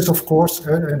idea is, of course,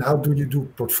 and how do you do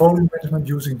portfolio management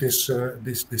using this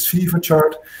this fever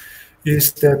chart,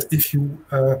 is that if you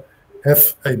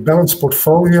have a balanced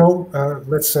portfolio,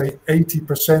 let's say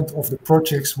 80% of the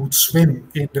projects would swim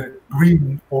in the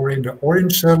green or in the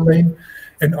orange lane,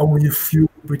 and only a few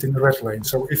within the red lane.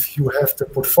 So if you have the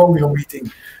portfolio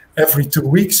meeting every 2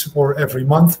 weeks or every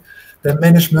month, then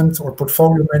management or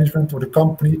portfolio management or the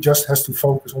company just has to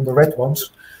focus on the red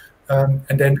ones.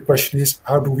 And then the question is,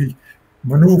 how do we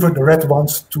maneuver the red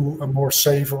ones to a more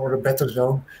safer or a better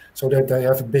zone so that they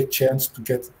have a big chance to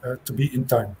get to be in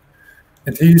time.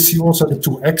 And here you see also the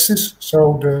 2 axes.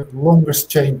 So the longest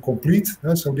chain complete.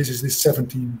 So this is this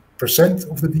 17%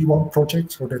 of the D1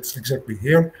 project. So that's exactly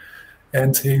here.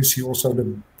 And here you see also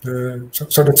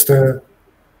so that's the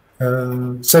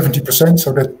 70%.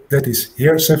 So that is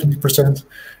here 70%.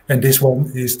 And this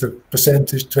one is the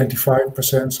percentage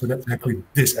 25%. So that's actually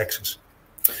this axis.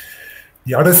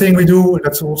 The other thing we do,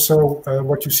 that's also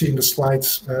what you see in the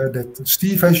slides that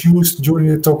Steve has used during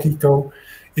the Tokiko,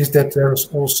 is that there's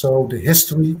also the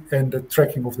history and the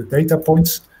tracking of the data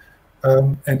points.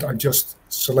 And I just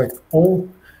select all,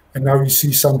 and now you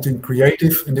see something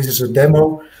creative, and this is a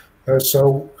demo.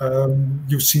 So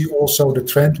you see also the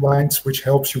trend lines, which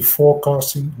helps you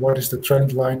forecasting what is the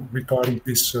trend line regarding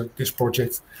this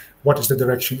project, what is the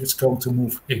direction it's going to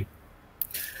move in.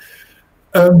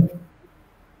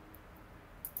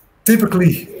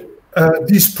 Typically,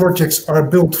 these projects are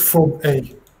built from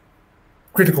a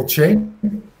critical chain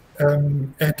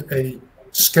and a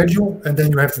schedule, and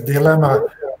then you have the dilemma: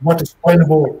 what is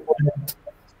plannable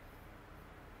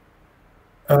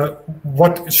and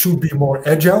what should be more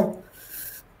agile.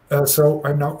 So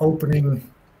I'm now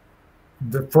opening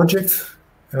the project,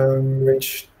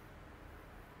 which,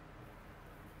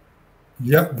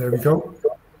 yeah, there we go.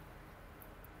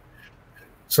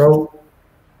 So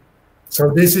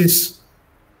this is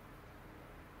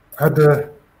the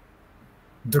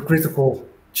critical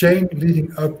chain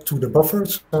leading up to the buffer.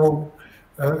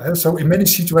 So in many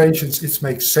situations, it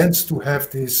makes sense to have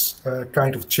this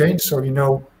kind of chain. So you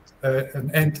know an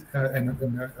end and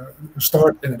a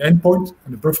start and an end point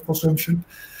and a buffer consumption.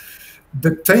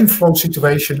 The TameFlow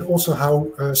situation, also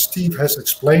how Steve has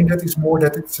explained that, is more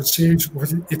that it's a series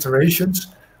of iterations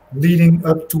leading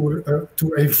up to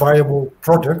a viable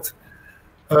product.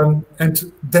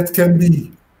 And that can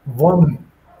be one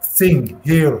thing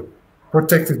here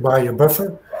protected by a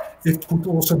buffer. It could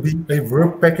also be a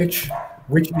work package,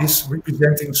 which is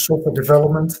representing software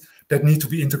development that need to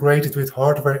be integrated with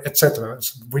hardware, etc.,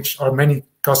 which are many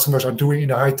customers are doing in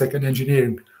the high-tech and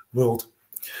engineering world.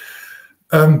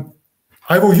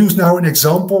 I will use now an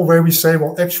example where we say,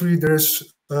 well, actually,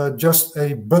 there's just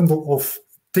a bundle of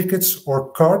tickets or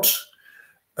cards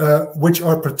which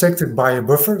are protected by a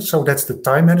buffer. So that's the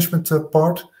time management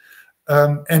part.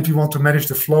 And we want to manage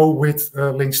the flow with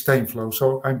Lynx TameFlow.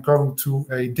 So I'm going to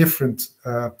a different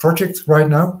project right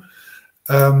now.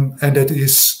 And that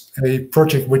is a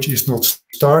project which is not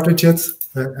started yet.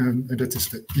 And that is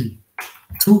the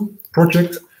E2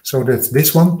 project. So that's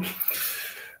this one.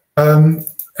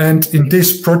 And in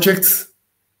this project,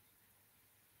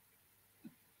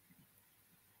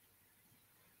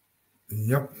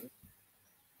 yep.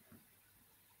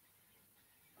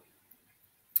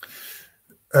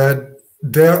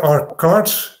 There are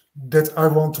cards that I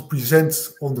want to present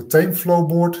on the TameFlow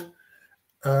board.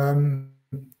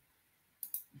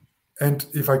 And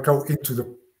if I go into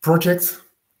the project,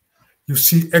 you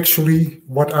see actually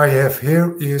what I have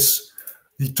here is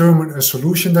determine a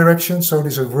solution direction. So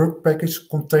this is a work package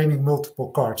containing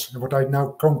multiple cards. And what I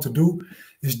now come to do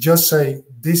is just say,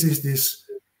 this is this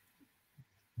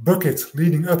bucket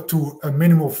leading up to a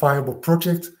minimal viable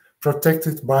project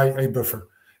protected by a buffer.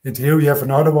 And here we have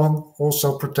another one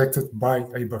also protected by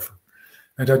a buffer.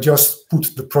 And I just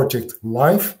put the project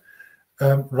live.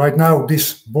 Right now,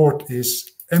 this board is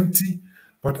empty,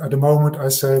 but at the moment I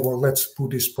say, well, let's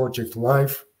put this project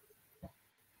live.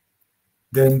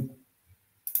 Then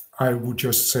I would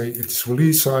just say it's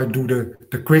released. So I do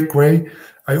the quick way.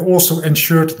 I also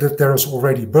ensured that there is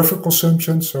already buffer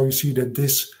consumption. So you see that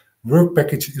this work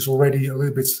package is already a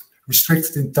little bit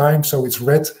restricted in time, so it's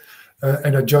red.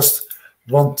 And I just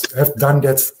have done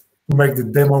that to make the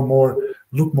demo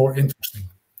look more interesting.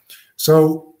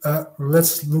 So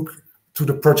let's look to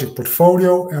the project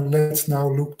portfolio, and let's now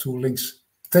look to Lynx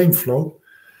TameFlow.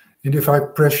 And if I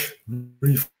press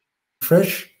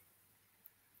refresh,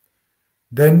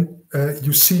 then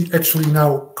you see actually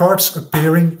now cards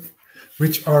appearing,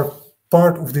 which are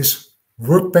part of this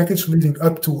work package leading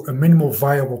up to a minimal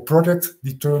viable product,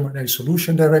 determine a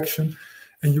solution direction.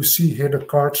 And you see here the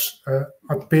cards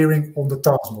appearing on the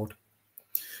task board.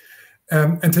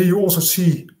 And here you also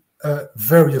see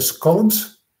various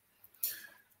columns.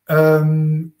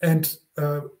 And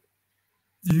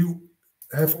you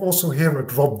have also here a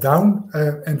drop down.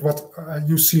 And what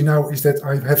you see now is that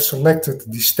I have selected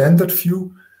the standard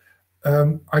view.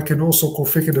 I can also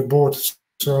configure the board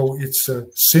so it's a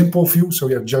simple view. So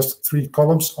you have just 3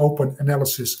 columns, open,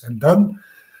 analysis, and done.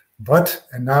 But,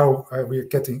 and now we are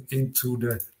getting into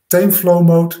the TameFlow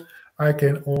mode, I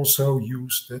can also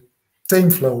use the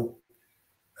TameFlow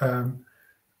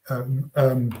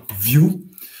view.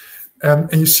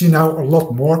 And you see now a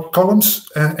lot more columns.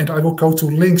 And I will go to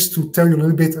Lynx to tell you a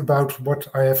little bit about what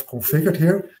I have configured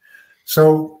here.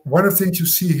 So one of the things you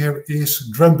see here is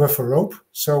drum buffer rope.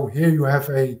 So here you have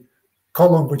a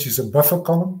column which is a buffer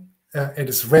column. It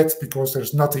is red because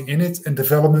there's nothing in it, and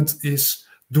development is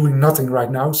doing nothing right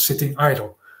now, sitting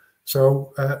idle.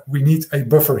 So we need a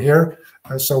buffer here,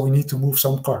 so we need to move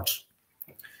some cards.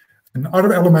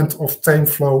 Another element of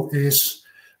TameFlow is,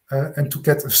 and to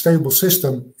get a stable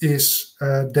system, is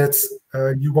that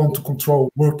you want to control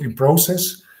work in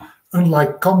process.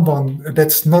 Unlike Kanban,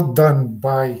 that's not done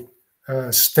by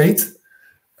state,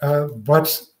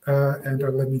 but, and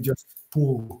let me just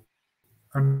pull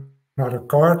another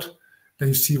card, then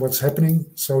you see what's happening.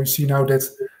 So you see now that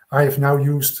I have now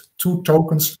used 2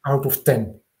 tokens out of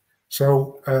 10.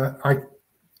 So I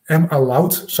am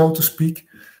allowed, so to speak,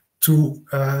 to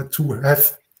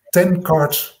have 10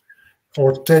 cards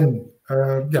or 10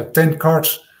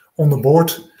 cards on the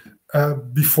board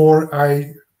before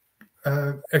I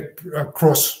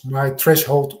cross my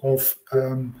threshold of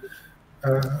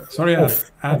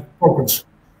tokens.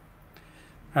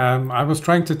 I was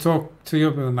trying to talk to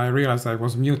you, but I realized I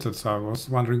was muted, so I was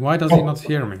wondering, why does he not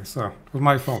hear me? So it was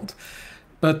my fault.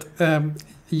 But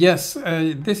yes,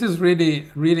 this is really,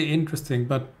 really interesting,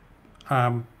 but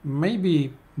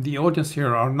maybe the audience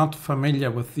here are not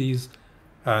familiar with these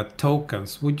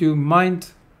tokens. Would you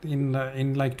mind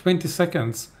in like 20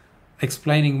 seconds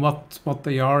explaining what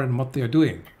they are and what they are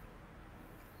doing?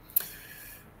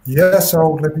 Yeah,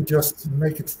 so let me just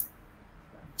make it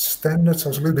standard, so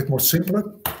it's a little bit more simpler.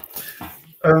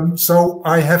 So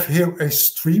I have here a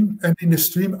stream, and in the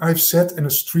stream I've set, and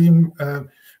a stream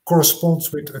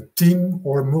corresponds with a team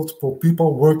or multiple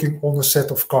people working on a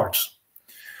set of cards.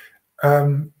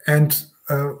 And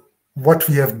what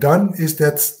we have done is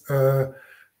that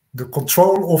the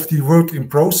control of the work in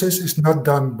process is not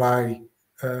done by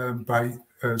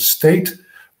state,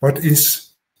 but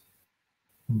is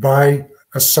by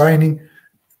assigning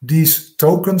these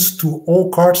tokens to all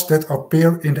cards that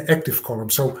appear in the active column.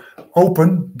 So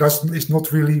open is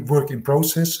not really work in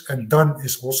process, and done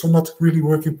is also not really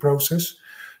work in process.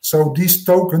 So these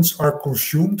tokens are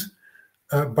consumed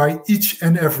by each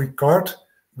and every card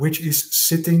which is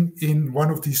sitting in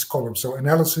one of these columns. So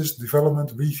analysis,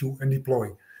 development, review, and deploy.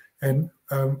 And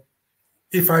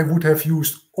if I would have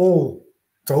used all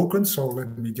tokens, so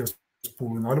let me just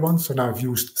pull another one. So now I've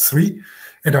used 3,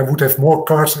 and I would have more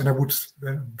cards, and I would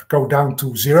go down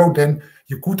to 0. Then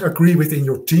you could agree within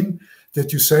your team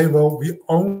that you say, well, we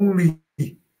only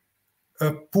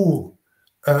pull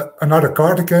another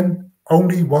card again,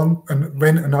 only one, and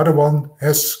when another one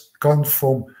has gone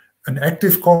from an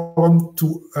active column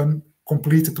to a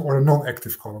completed or a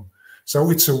non-active column.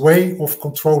 So it's a way of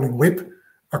controlling WIP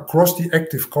across the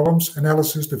active columns: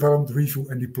 analysis, development, review,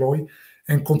 and deploy.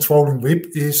 And controlling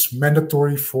WIP is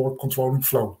mandatory for controlling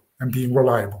flow. and being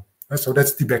reliable. So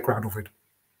that's the background of it.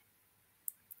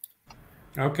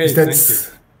 Okay, thank you.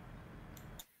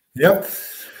 Yeah.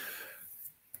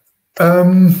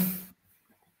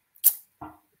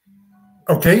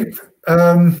 Okay.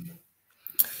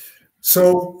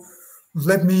 So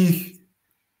let me.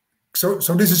 So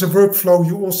this is a workflow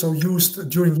you also used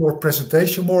during your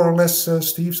presentation, more or less,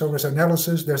 Steve. So there's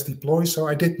analysis, there's deploy. So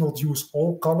I did not use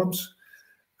all columns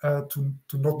to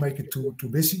not make it too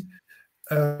busy.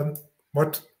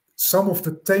 But some of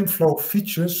the TameFlow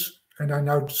features, and I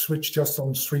now switch just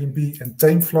on stream B and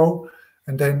TameFlow,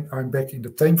 and then I'm back in the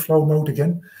TameFlow mode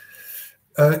again,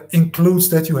 includes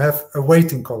that you have a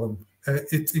waiting column.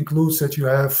 It includes that you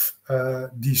have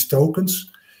these tokens.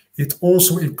 It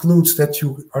also includes that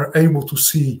you are able to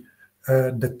see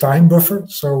the time buffer.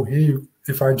 So here,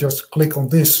 if I just click on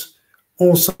this,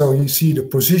 also you see the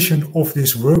position of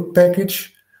this work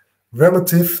package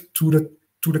relative to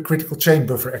the critical chain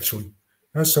buffer, actually.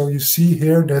 So you see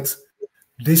here that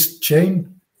this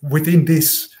chain within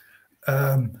this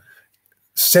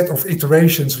set of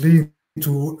iterations leading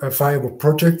to a viable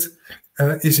project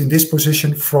is in this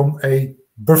position from a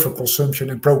buffer consumption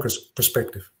and progress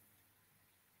perspective.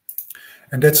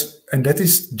 And that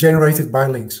is generated by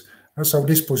Lynx. So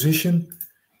this position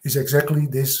is exactly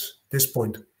this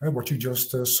point, what you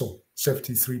just saw,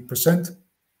 73%.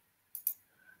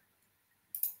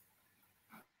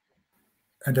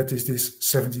 And that is this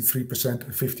 73%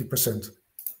 and 50%.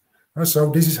 So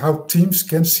this is how teams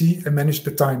can see and manage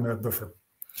the time buffer.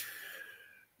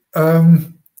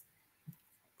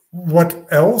 What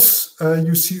else?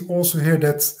 You see also here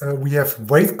that we have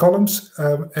wait columns,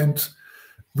 and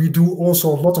we do also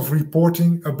a lot of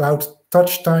reporting about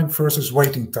touch time versus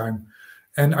waiting time.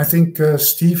 And I think,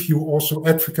 Steve, you also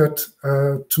advocate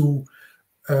to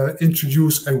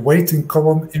introduce a waiting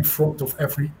column in front of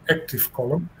every active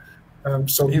column.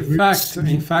 So in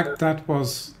fact, that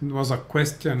was a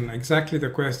question, exactly the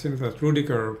question that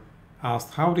Rudiger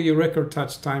asked. How do you record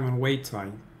touch time and wait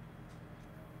time?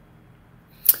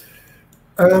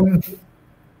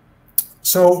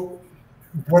 So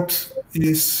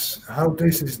how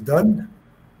this is done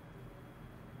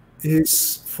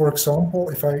is, for example,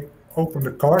 if I open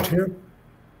the card here,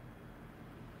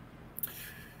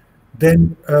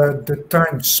 then the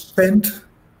time spent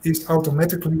is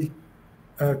automatically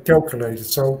calculated.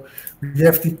 So we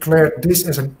have declared this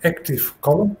as an active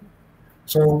column.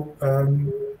 So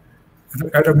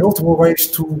there are multiple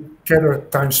ways to gather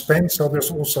time spent. So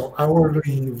there's also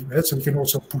hourly, so you can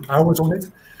also put hours on it.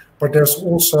 But there's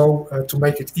also to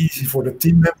make it easy for the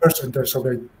team members, and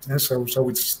so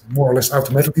it's more or less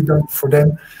automatically done for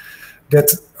them.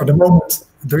 That at the moment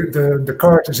the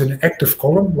card is in an active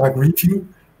column like review.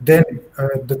 Then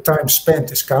the time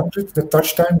spent is counted, the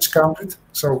touch time is counted.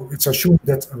 So it's assumed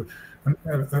that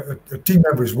a team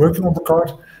member is working on the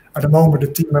card. At the moment, the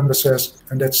team member says,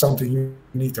 and that's something you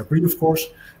need to agree, of course,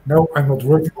 no, I'm not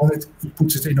working on it. He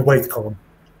puts it in a wait column.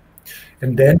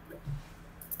 And then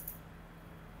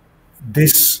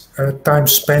this time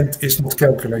spent is not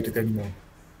calculated anymore.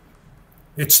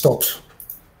 It stops.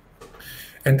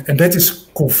 And that is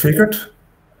configured.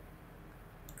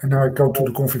 And now I go to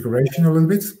the configuration a little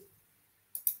bit.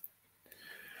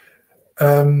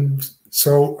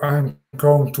 So I'm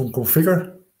going to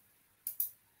configure.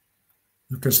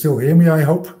 You can still hear me, I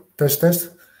hope. Test.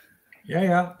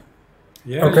 Yeah.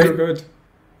 Yeah, okay. You're good.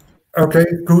 Okay,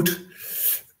 good.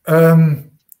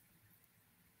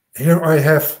 Here I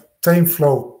have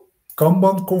TameFlow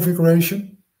Kanban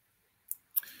configuration.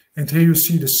 And here you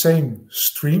see the same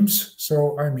streams.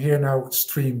 So I'm here now at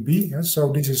stream B.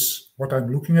 So this is what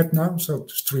I'm looking at now. So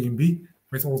stream B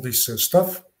with all this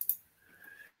stuff.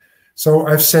 So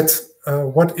I've set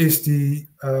what is the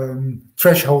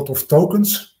threshold of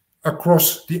tokens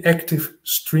across the active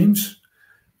streams.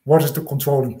 What is the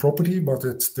controlling property? What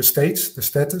it's the states, the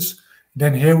status.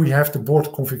 Then here we have the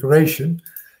board configuration.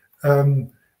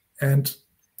 And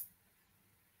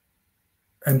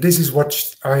this is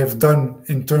what I have done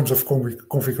in terms of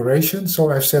configuration. So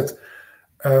I've said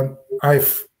I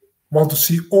want to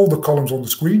see all the columns on the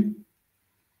screen.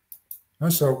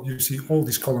 So you see all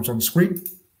these columns on the screen.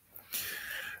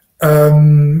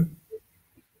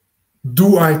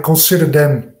 Do I consider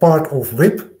them part of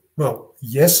WIP? Well,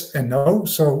 yes and no.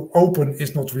 So open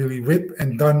is not really WIP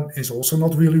and done is also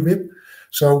not really WIP.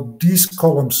 So these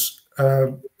columns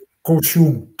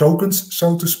consume tokens,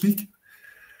 so to speak.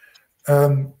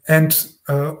 And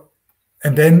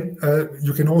then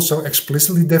you can also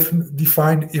explicitly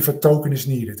define if a token is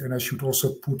needed. And I should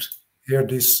also put here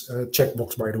this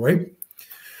checkbox, by the way.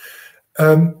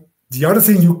 The other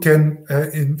thing you can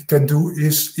do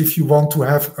is if you want to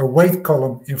have a weight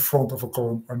column in front of a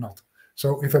column or not.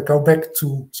 So if I go back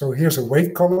to, so here's a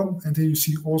weight column, and here you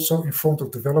see also in front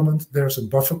of development, there's a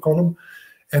buffer column,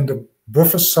 and the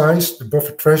buffer size, the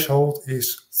buffer threshold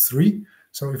is 3.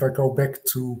 So if I go back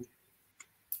to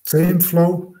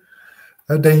TameFlow,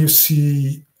 then you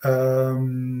see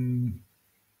the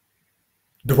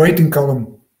weighting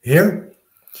column here.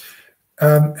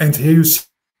 And here you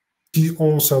see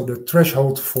also the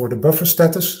threshold for the buffer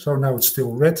status. So now it's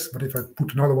still red, but if I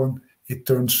put another one, it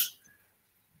turns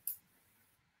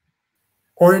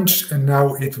orange, and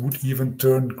now it would even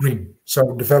turn green.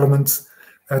 So development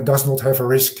does not have a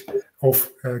risk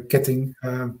of getting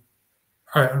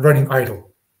running idle.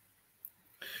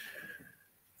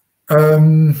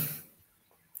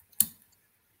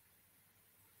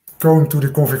 Going to the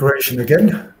configuration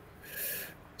again.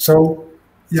 So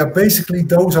yeah, basically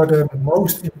those are the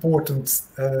most important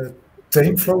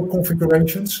TameFlow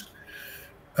configurations.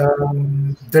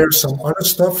 There's some other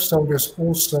stuff. So there's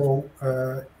also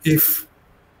if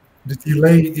the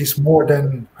delay is more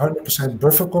than 100%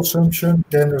 buffer consumption,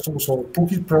 then there's also a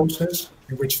cookie process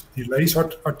in which delays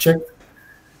are checked.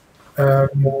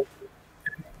 And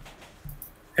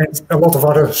a lot of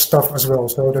other stuff as well.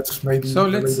 So that's maybe. So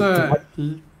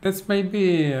let's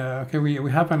maybe okay.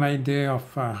 We have an idea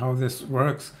of how this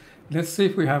works. Let's see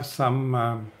if we have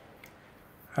some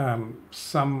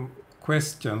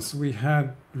questions. We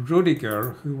had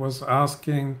Rudiger who was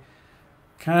asking,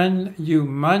 can you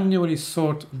manually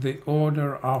sort the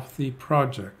order of the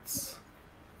projects?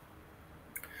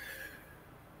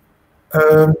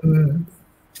 And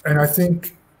I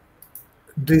think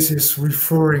this is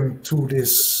referring to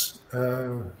this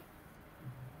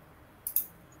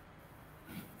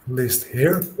list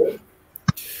here.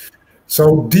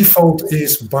 So default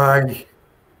is by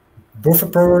buffer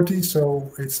priority.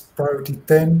 So it's priority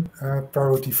 10,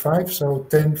 priority 5, so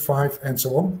 10, 5, and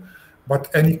so on. But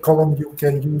any column you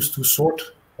can use to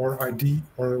sort or ID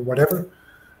or whatever.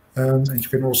 And you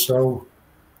can also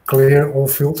clear all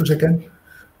filters again.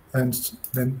 And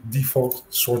then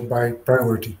default sort by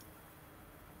priority.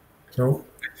 So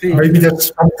maybe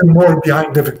that's something more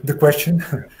behind the question.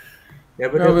 Yeah,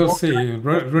 but well, we'll see.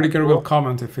 Rudiger will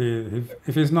comment if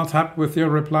he's not happy with your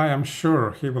reply. I'm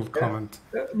sure he will comment.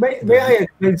 May I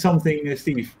explain something,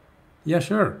 Steve? Yeah,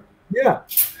 sure. Yeah,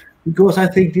 because I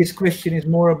think this question is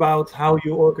more about how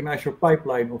you organize your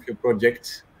pipeline of your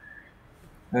projects.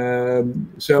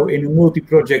 So in a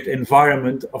multi-project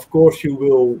environment, of course, you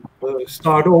will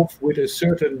start off with a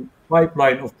certain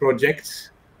pipeline of projects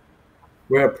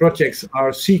where projects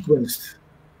are sequenced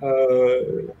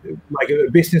like a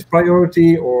business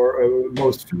priority or a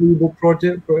most valuable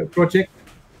project.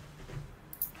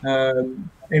 And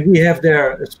we have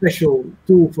there a special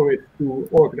tool for it to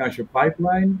organize your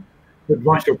pipeline. But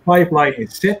once your pipeline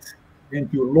is set and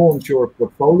you launch your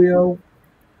portfolio,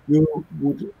 you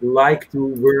would like to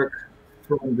work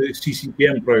from the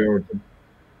CCPM priority.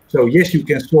 So yes, you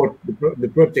can sort the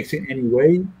projects in any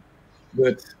way,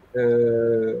 but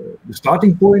the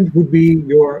starting point would be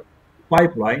your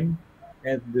pipeline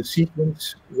and the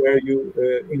sequence where you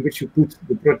in which you put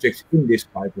the projects in this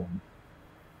pipeline.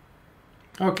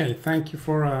 Okay, thank you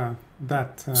for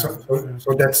that.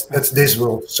 So that's this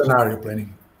world scenario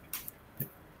planning.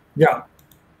 Yeah.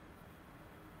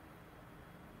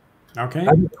 Okay.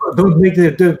 I don't make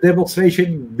the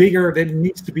demonstration bigger than it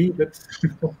needs to be, but.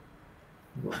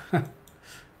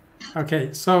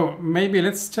 Okay, so maybe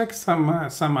let's check some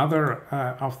other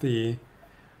of the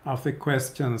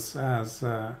questions as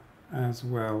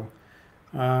well.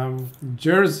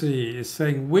 Jersey is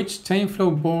saying, which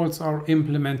TameFlow boards are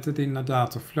implemented in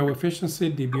A-Dato? Flow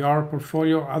efficiency, DBR,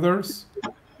 portfolio, others?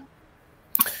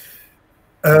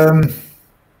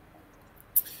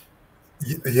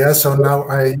 Yeah, so now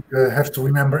I have to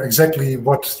remember exactly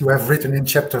what you have written in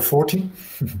chapter 14.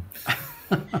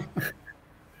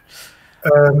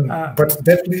 But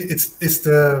definitely it's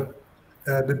the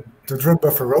drum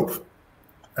buffer rope.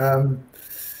 So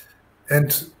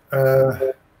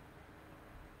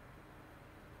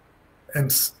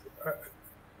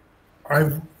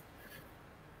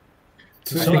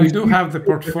you do have the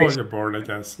portfolio board, I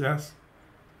guess, yes?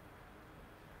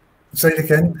 Say it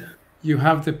again. You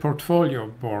have the portfolio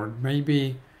board.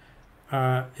 Maybe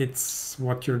it's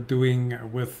what you're doing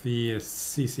with the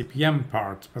CCPM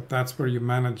part, but that's where you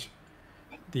manage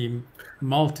the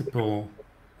multiple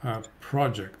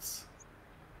projects.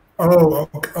 Oh,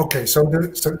 okay. So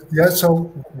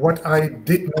what I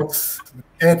did not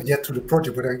add yet to the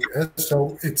project, but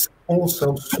so it's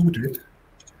also suited,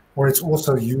 or it's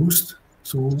also used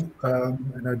to,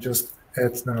 and I just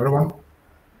add another one.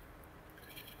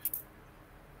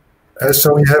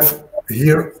 So you have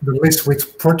here the list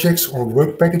with projects or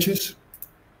work packages.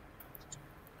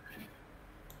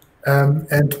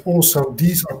 And also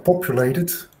these are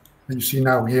populated. And you see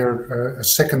now here a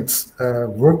second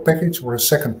work package or a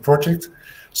second project.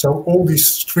 So all these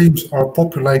streams are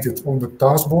populated on the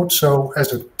taskboard. So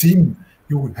as a team,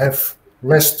 you have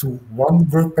less to one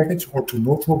work package or to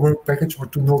multiple work package or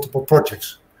to multiple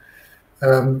projects.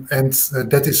 And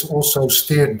that is also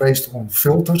steered based on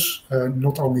filters,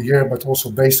 not only here, but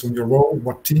also based on your role,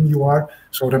 what team you are.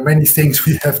 So there are many things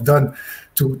we have done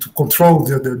to control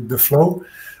the flow.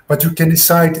 But you can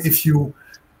decide if you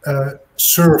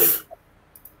serve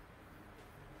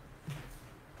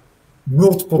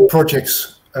multiple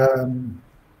projects.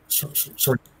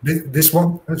 Sorry, this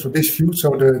one, so this view,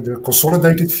 so the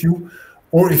consolidated view,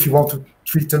 or if you want to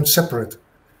treat them separate.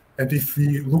 And if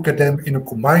we look at them in a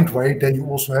combined way, then you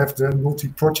also have the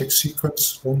multi-project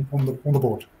sequence on the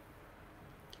board.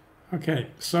 Okay,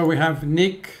 so we have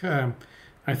Nick.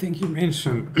 I think you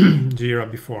mentioned Jira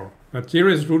before, but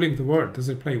Jira is ruling the world. Does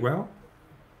it play well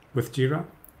with Jira?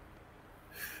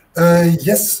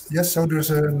 Yes. So there's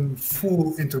a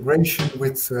full integration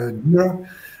with Jira.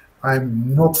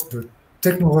 I'm not the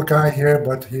technical guy here,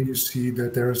 but here you see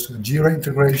that there's a Jira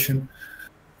integration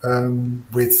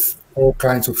with all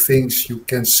kinds of things. You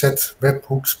can set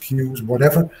webhooks, queues,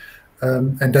 whatever,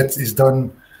 and that is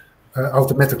done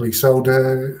automatically. So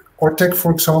the Ortec,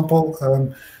 for example,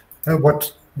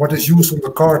 what is used on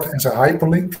the card as a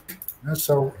hyperlink.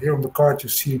 So here on the card you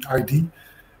see an ID,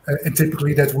 and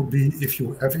typically that would be if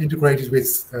you have integrated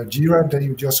with Jira, then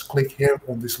you just click here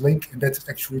on this link, and that's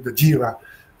actually the Jira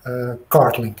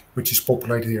card link, which is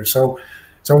populated here. So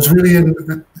it's really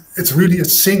a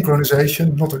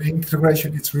synchronization, not an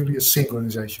integration. It's really a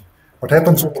synchronization. What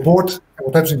happens on the board and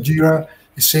what happens in Jira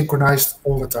is synchronized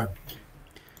all the time.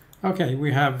 Okay,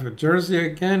 we have Jersey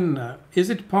again. Is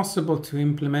it possible to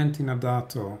implement in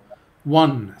A-Dato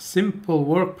one, simple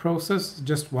work process,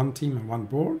 just one team and one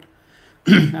board,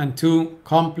 and two,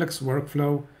 complex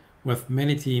workflow with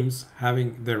many teams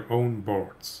having their own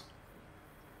boards?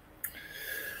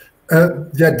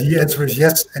 Yeah, the answer is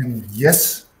yes and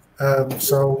yes.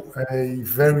 So a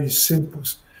very simple.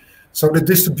 So the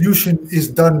distribution is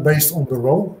done based on the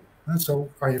role. So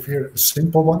I have here a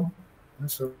simple one.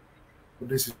 So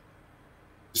this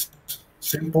is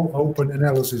simple, open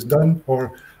analysis done,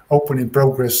 or open in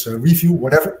progress review,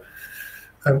 whatever.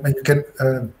 And you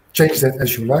can change that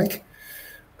as you like.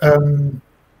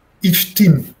 Each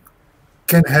team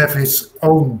can have its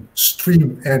own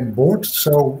stream and board.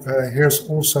 So here's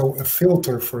also a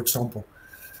filter, for example,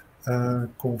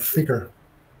 configure.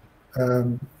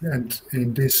 And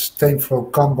in this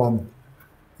TameFlow Kanban,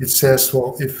 it says,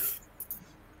 well, if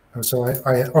so,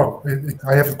 I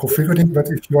haven't configured it, but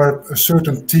if you are a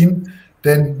certain team,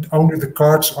 then only the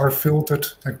cards are filtered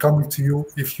and coming to you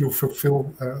if you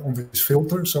fulfill on this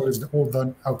filter. So it's all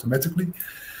done automatically.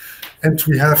 And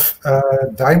we have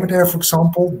Diamond Air, for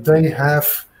example. They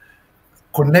have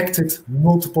connected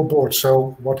multiple boards.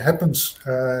 So what happens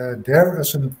there,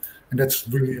 and that's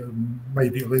really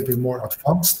maybe a little bit more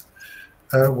advanced.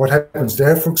 What happens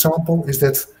there, for example, is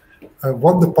that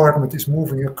one department is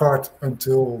moving a card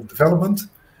until development.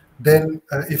 Then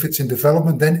if it's in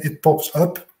development, then it pops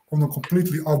up on a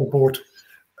completely other board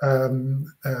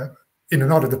in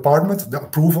another department, the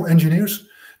approval engineers.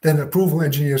 Then the approval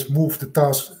engineers move the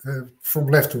task from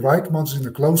left to right. Once it's in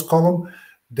the close column,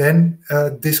 then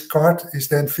this card is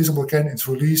then visible again, it's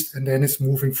released, and then it's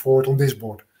moving forward on this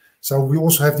board. So we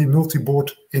also have the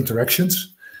multi-board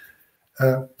interactions.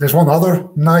 There's one other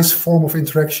nice form of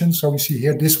interaction. So we see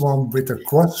here this one with the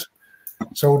cross.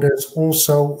 So there's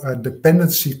also a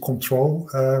dependency control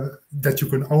that you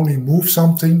can only move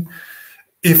something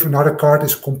if another card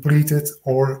is completed,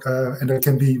 or and that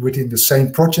can be within the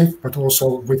same project, but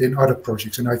also within other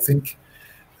projects. And I think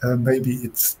maybe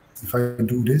it's, if I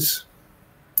do this,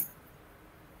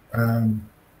 and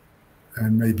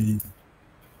maybe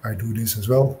I do this as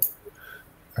well.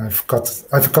 I've got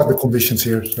the conditions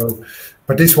here. So,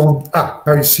 but this one, now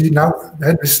you see now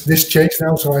this changed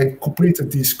now. So I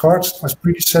completed these cards as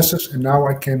predecessors, and now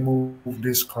I can move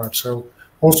this card. So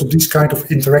also these kind of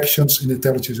interactions in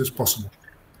IntelliJ is possible.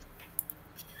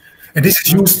 And this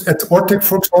is used at Ortec,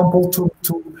 for example,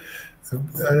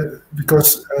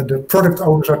 because the product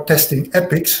owners are testing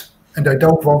epics, and they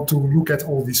don't want to look at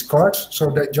all these cards.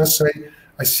 So they just say,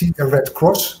 I see a red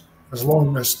cross as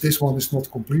long as this one is not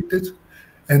completed.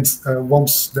 And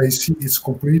once they see it's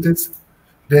completed,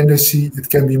 then they see it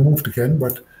can be moved again.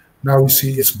 But now you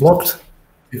see it's blocked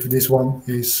if this one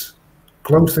is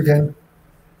closed again.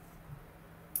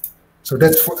 So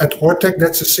that's at Ortec,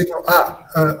 that's a signal,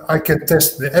 I can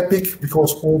test the epic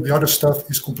because all the other stuff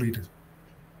is completed.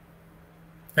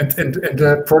 And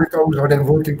the product owners are then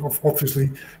working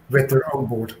obviously with their own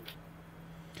board.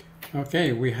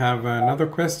 Okay, we have another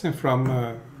question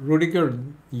from Rudiger.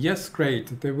 Yes,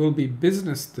 great. There will be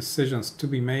business decisions to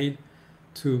be made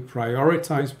to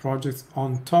prioritize projects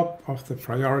on top of the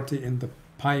priority in the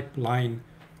pipeline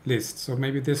list. So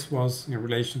maybe this was in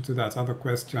relation to that other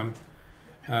question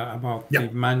about the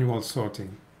manual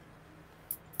sorting.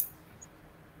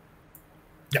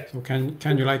 Yeah. So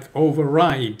can you like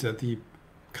override the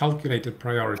calculated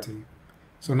priority?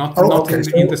 So not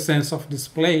in the sense of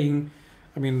displaying.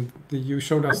 I mean, you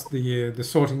showed us the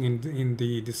sorting in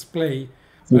the display,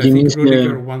 but I think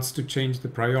Rudiger wants to change the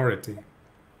priority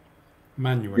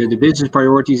manually. The business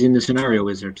priorities in the scenario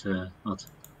wizard.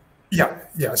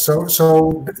 Yeah. So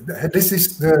this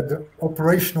is the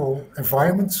operational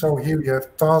environment. So here we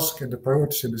have tasks and the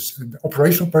priorities and the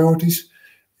operational priorities.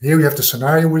 Here we have the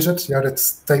scenario wizard. Yeah, that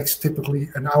takes typically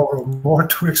an hour or more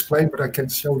to explain, but I can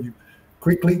show you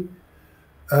quickly.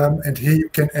 And here you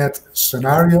can add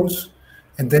scenarios.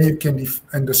 And then you can,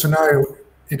 in the scenario,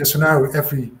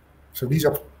 so these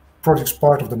are projects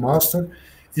part of the master.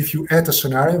 If you add a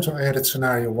scenario, so I added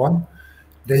scenario 1,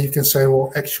 then you can say,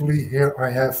 well, actually here I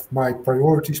have my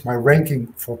priorities, my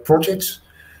ranking for projects.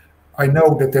 I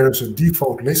know that there is a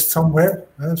default list somewhere,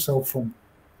 so from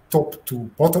top to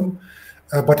bottom.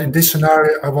 But in this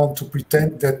scenario, I want to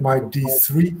pretend that my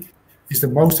D3 is the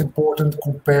most important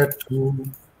compared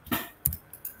to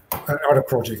another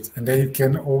project, and then you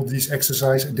can all these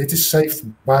exercise, and it is saved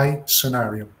by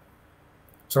scenario.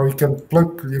 So you can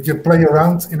play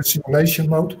around in a simulation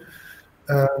mode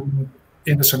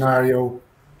in the scenario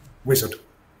wizard.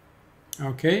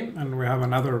 Okay, and we have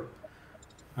another,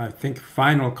 I think,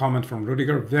 final comment from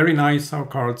Rudiger. Very nice how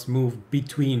cards move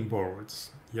between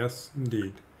boards. Yes,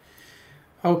 indeed.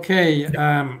 Okay,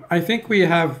 I think we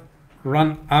have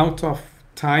run out of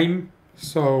time,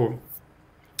 so.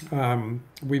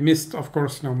 We missed, of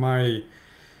course, my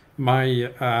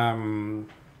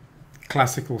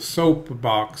classical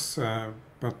soapbox,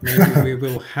 but maybe we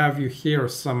will have you here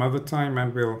some other time,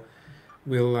 and we'll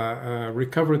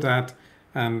recover that,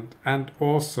 and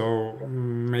also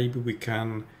maybe we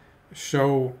can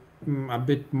show a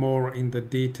bit more in the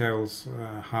details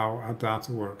how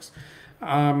A-Dato works.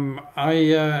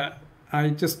 I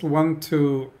just want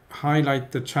to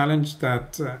highlight the challenge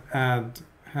that Ad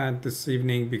had this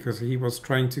evening, because he was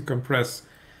trying to compress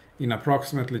in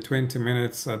approximately 20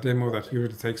 minutes a demo that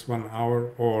usually takes 1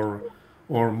 hour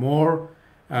or more.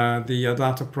 The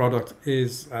A-Dato product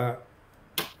is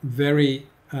very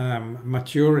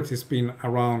mature. It has been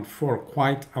around for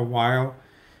quite a while,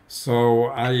 so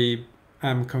I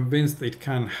am convinced it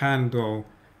can handle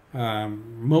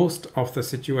most of the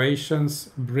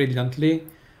situations brilliantly.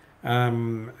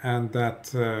 And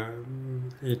that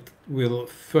it will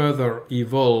further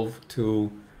evolve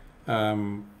to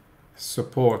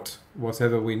support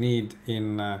whatever we need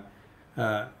in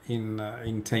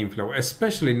TameFlow,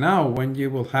 especially now when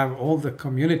you will have all the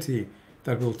community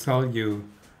that will tell you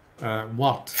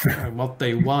what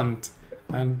they want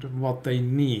and what they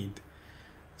need.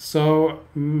 So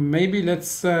maybe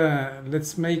let's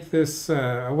make this.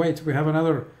 Wait, we have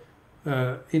another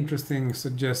interesting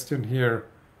suggestion here.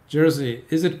 Jersey,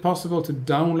 is it possible to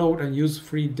download and use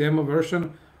free demo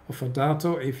version of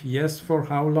A-Dato? If yes, for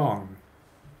how long?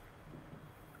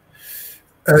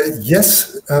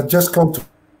 Yes, just go to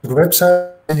the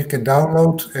website and you can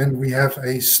download, and we have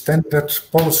a standard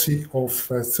policy of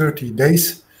 30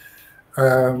 days,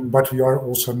 but we are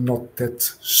also not that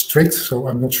strict, so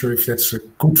I'm not sure if that's a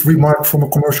good remark from a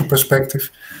commercial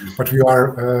perspective, but we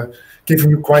are giving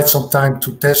you quite some time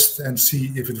to test and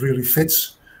see if it really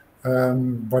fits.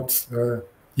 But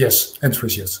yes, answer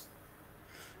is yes.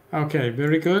 Okay,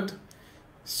 very good.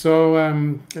 So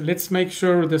let's make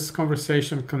sure this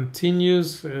conversation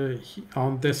continues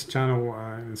on this channel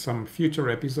in some future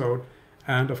episode,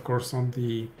 and of course on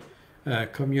the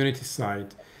community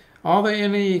side. Are there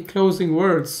any closing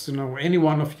words, any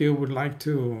one of you would like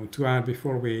to add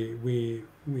before we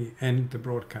end the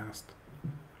broadcast?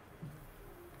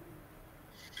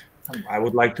 I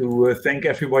would like to thank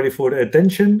everybody for the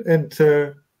attention, and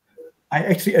I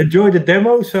actually enjoyed the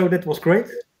demo, so that was great.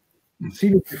 I've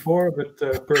seen it before, but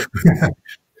perfect.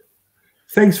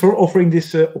 Thanks for offering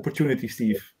this opportunity,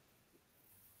 Steve.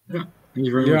 Yeah, thank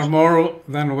you very You much. are more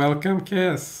than welcome,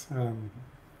 Kes.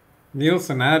 Niels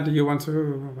and Ad, do you want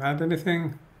to add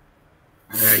anything?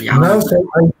 No, so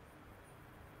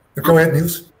go ahead,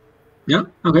 Niels. Yeah.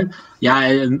 Okay. Yeah,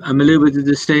 I'm a little bit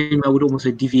the same. I would almost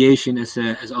say deviation as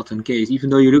Otto and Case. Even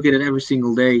though you look at it every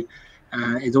single day,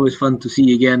 it's always fun to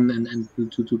see again and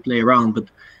to play around. But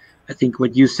I think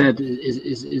what you said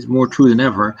is more true than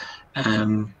ever.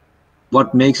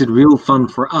 What makes it real fun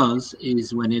for us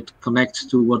is when it connects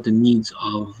to what the needs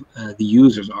of the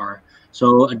users are.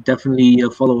 So definitely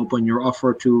follow up on your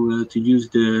offer to use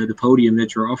the podium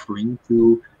that you're offering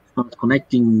to start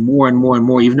connecting more and more and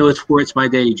more. Even though it's my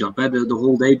daily job. The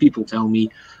whole day people tell me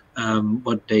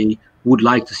what they would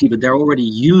like to see, but they're already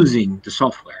using the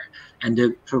software. And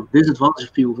the sort of disadvantage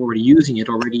of people already using it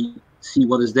already see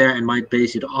what is there and might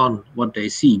base it on what they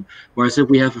see. Whereas if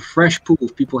we have a fresh pool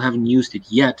of people who haven't used it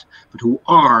yet, but who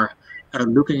are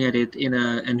looking at it in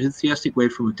an enthusiastic way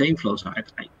from a TameFlow side,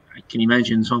 I can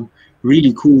imagine some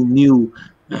really cool new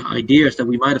ideas that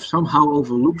we might have somehow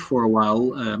overlooked for a while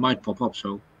might pop up.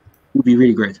 So it would be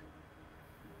really great.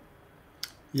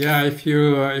 Yeah, if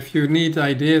you need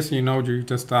ideas, you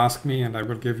just ask me and I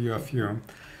will give you a few.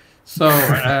 So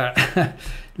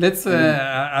let's.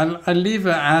 I'll leave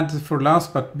an ad for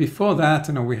last, but before that,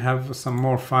 we have some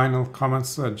more final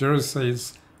comments. Jersey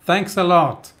says, "Thanks a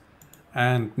lot,"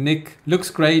 and Nick, looks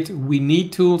great. We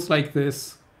need tools like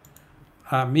this.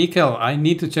 Mikael, I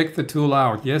need to check the tool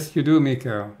out. Yes, you do,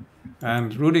 Mikael.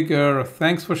 And Rudiger,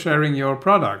 thanks for sharing your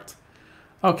product.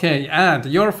 Okay, Ad,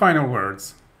 your final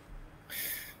words.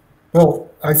 Well,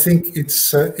 I think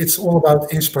it's all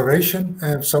about inspiration.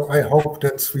 So I hope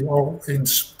that we are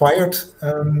inspired,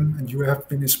 and you have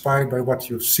been inspired by what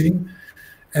you've seen,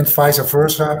 and vice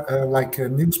versa. Like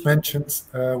Niels mentioned,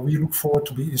 we look forward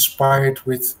to be inspired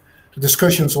with the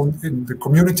discussions in the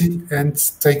community and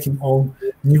taking on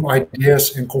new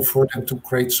ideas and convert them to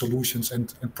great solutions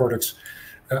and products.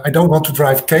 I don't want to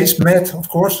drive Case mad, of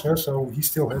course, so he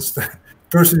still has the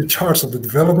person in charge of the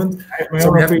development.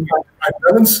 So we have to find the right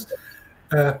balance.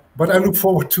 But I look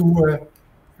forward to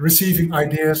receiving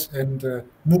ideas and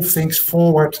move things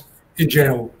forward in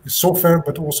general, in software,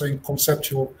 but also in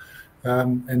conceptual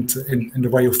and in the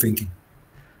way of thinking.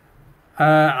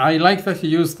 I like that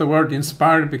you use the word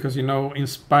inspired because,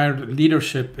 inspired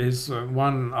leadership is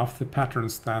one of the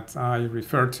patterns that I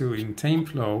refer to in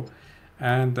TameFlow.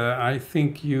 And I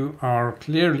think you are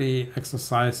clearly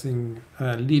exercising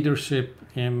leadership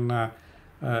in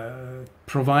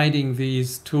providing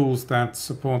these tools that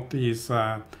support these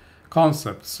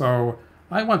concepts. So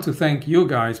I want to thank you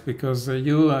guys because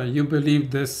you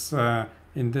believed this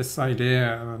in this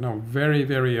idea very,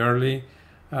 very early.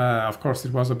 Of course,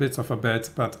 it was a bit of a bet,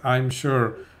 but I'm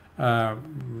sure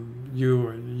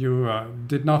you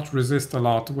did not resist a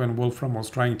lot when Wolfram was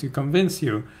trying to convince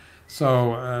you.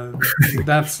 So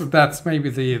that's maybe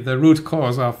the root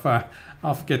cause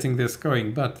of getting this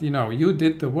going. But you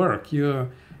did the work. You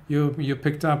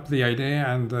picked up the idea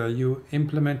and you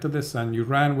implemented this and you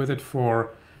ran with it for,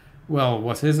 well,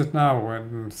 what is it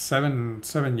now?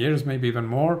 7 years, maybe even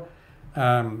more.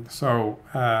 So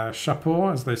chapeau,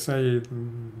 as they say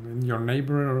in your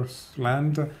neighbor's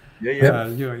land. Yeah.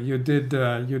 You did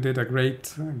a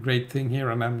great thing here,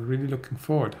 and I'm really looking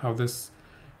forward how this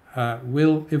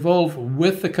will evolve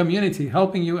with the community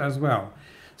helping you as well.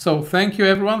 So thank you,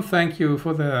 everyone. Thank you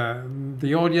for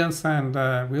the audience, and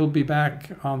we'll be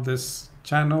back on this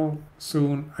channel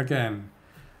soon again.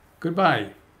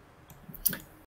 Goodbye.